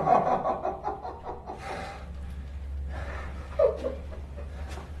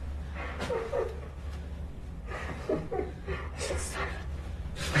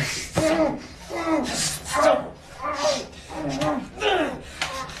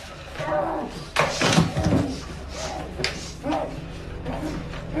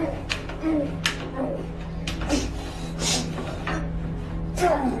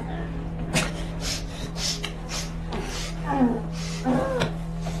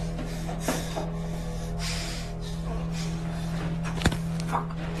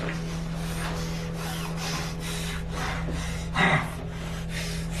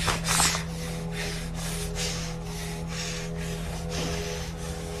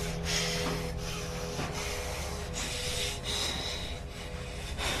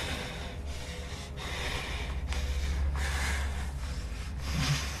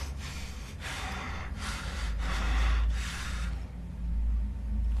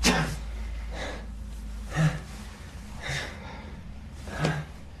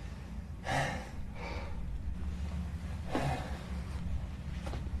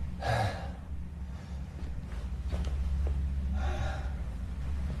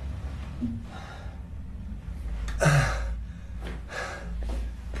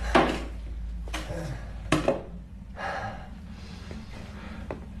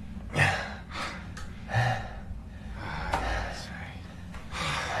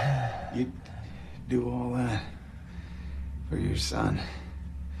 You do all that for your son,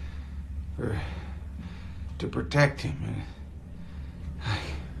 to protect him.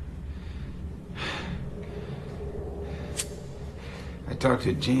 I talked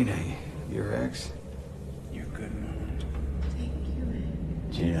to Gina, your ex. You're good, man. Thank you.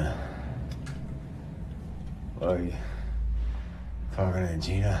 Gina. What are you talking to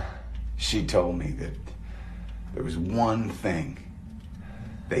Gina? She told me that there was one thing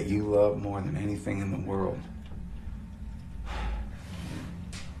that you love more than anything in the world.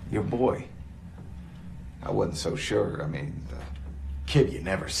 Your boy. I wasn't so sure. I mean, the kid you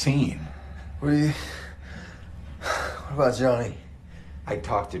never seen. What about Johnny? I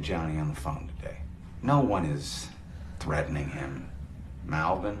talked to Johnny on the phone today. No one is threatening him.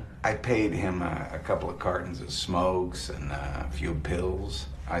 Malvin, I paid him a couple of cartons of smokes and a few pills.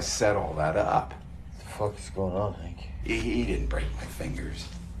 I set all that up. What the fuck is going on, Hank? He didn't break my fingers.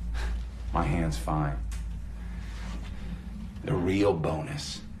 My hand's fine. The real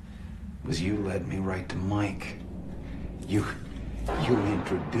bonus was you led me right to Mike. You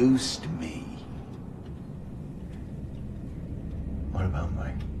introduced me. What about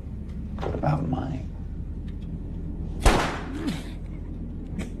Mike? What about Mike?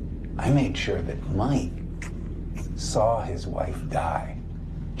 I made sure that Mike saw his wife die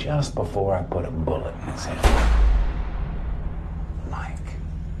just before I put a bullet in his head. Mike.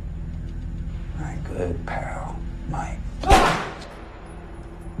 My good pal, Mike.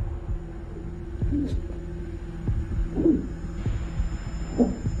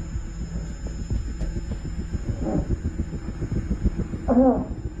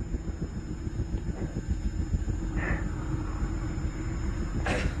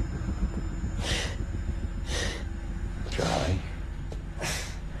 Charlie.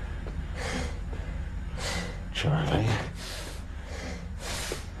 Charlie.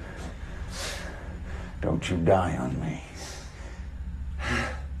 Don't you die on me.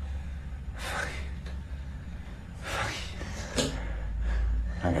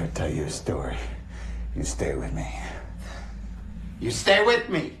 I gotta tell you a story. You stay with me. You stay with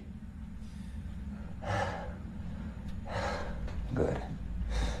me. Good.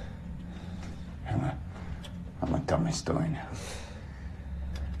 I'm gonna tell my story now.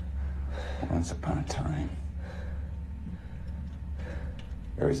 Once upon a time,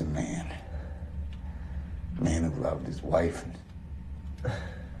 there was a man who loved his wife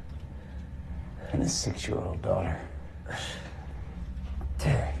and his 6-year-old daughter.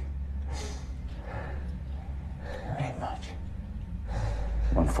 Terry. Very much.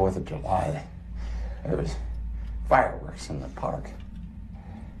 On 4th of July, there was fireworks in the park.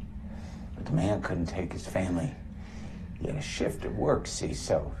 But the man couldn't take his family. He had a shift at work, see,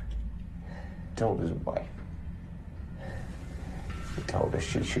 so he told his wife. He told her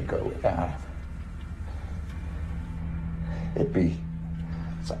she should go without him. It'd be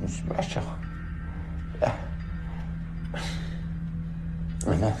something special. Yeah.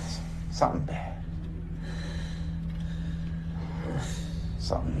 And that's something bad.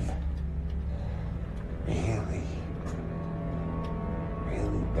 Something really,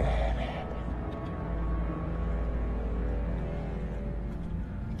 really bad happened.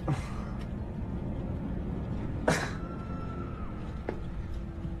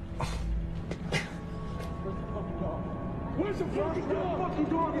 Where's the fucking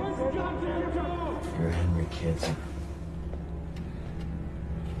dog? Where's the goddamn dog? You're Henry Kids.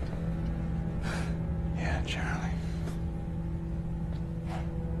 Yeah, Charlie.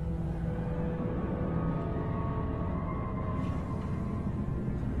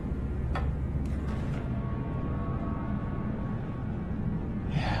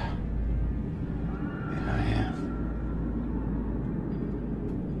 Yeah. Yeah, I am.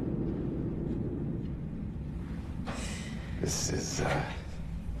 This is,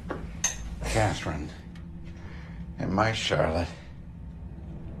 Catherine and my Charlotte.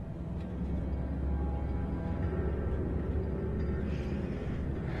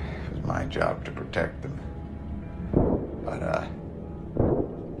 It was my job to protect them. But,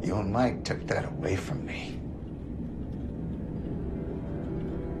 you and Mike took that away from me.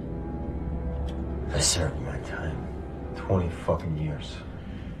 I served my time. 20 fucking years.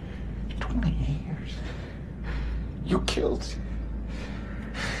 20 years? You killed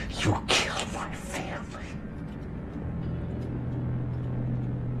my family.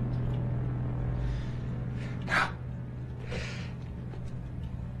 Now,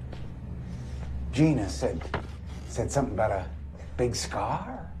 Gina said something about a big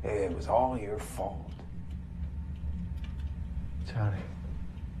scar. It was all your fault. Johnny.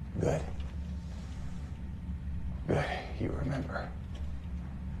 Good. Good, you remember.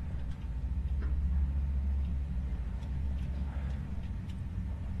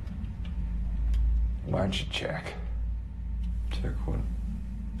 Why don't you check? Check what?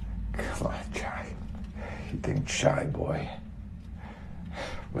 Come on, Johnny. You think Shy Boy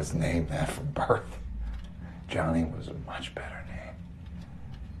was named that from birth? Johnny was a much better name.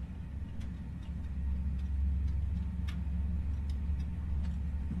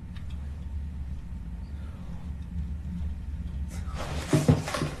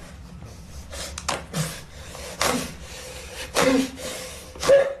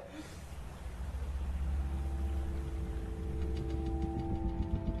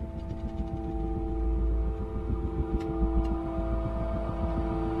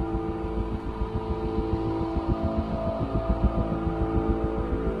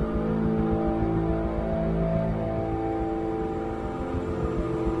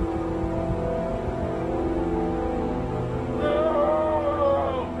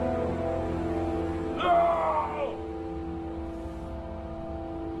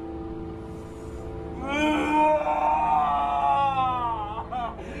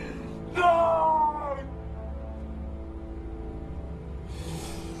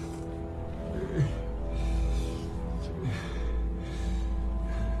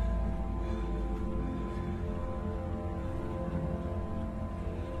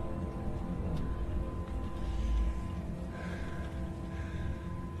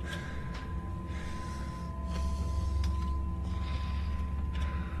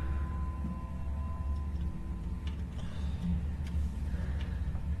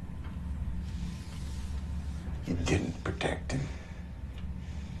 You didn't protect him,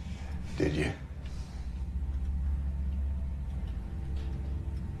 did you?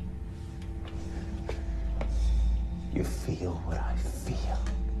 You feel what I feel,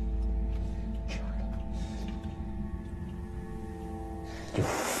 Charlie. You're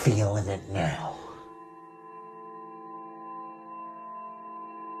feeling it now.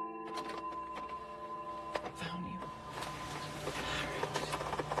 Found you.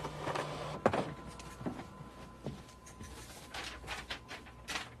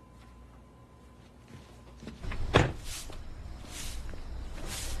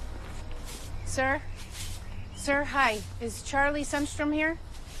 Sir? Sir, hi. Is Charlie Sundstrom here?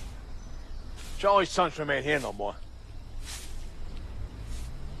 Charlie Sundstrom ain't here no more.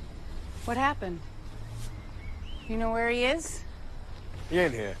 What happened? You know where he is? He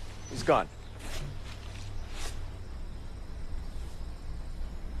ain't here. He's gone.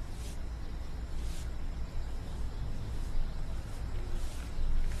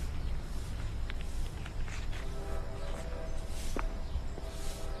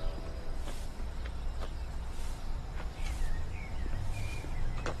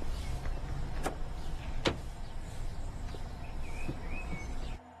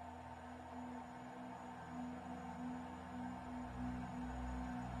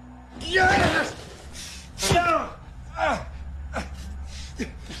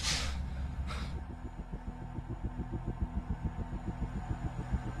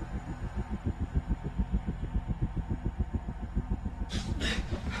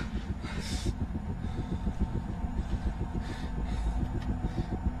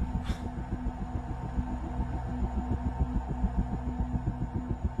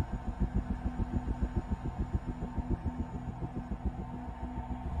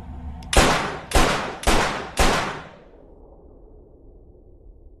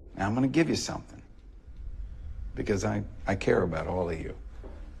 I'm going to give you something. Because I care about all of you.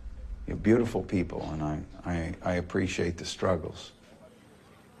 You're beautiful people, and I appreciate the struggles.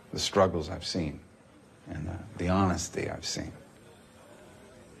 The struggles I've seen, and the honesty I've seen.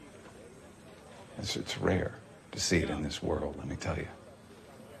 It's rare to see it in this world, let me tell you.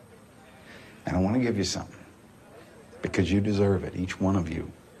 And I want to give you something, because you deserve it. Each one of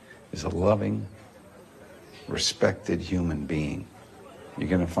you is a loving, respected human being. You're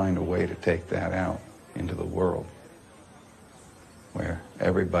going to find a way to take that out into the world where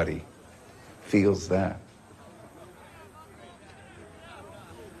everybody feels that.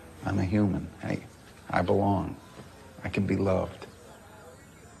 I'm a human. Hey, I belong. I can be loved.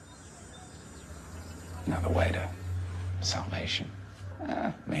 Another way to salvation?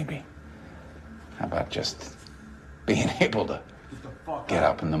 Maybe. How about just being able to get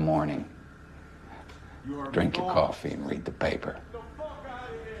up in the morning, drink your coffee, and read the paper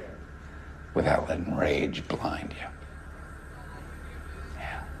without letting rage blind you?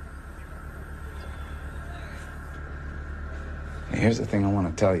 Yeah. And here's the thing I want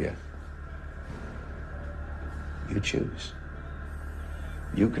to tell you. You choose.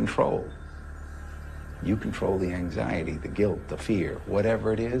 You control. You control the anxiety, the guilt, the fear,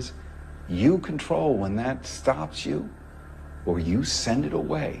 whatever it is. You control when that stops you, or you send it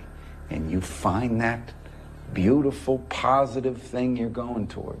away and you find that beautiful, positive thing you're going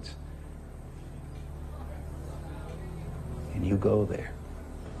towards. And you go there.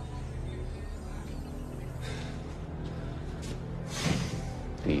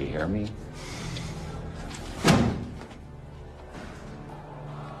 Do you hear me?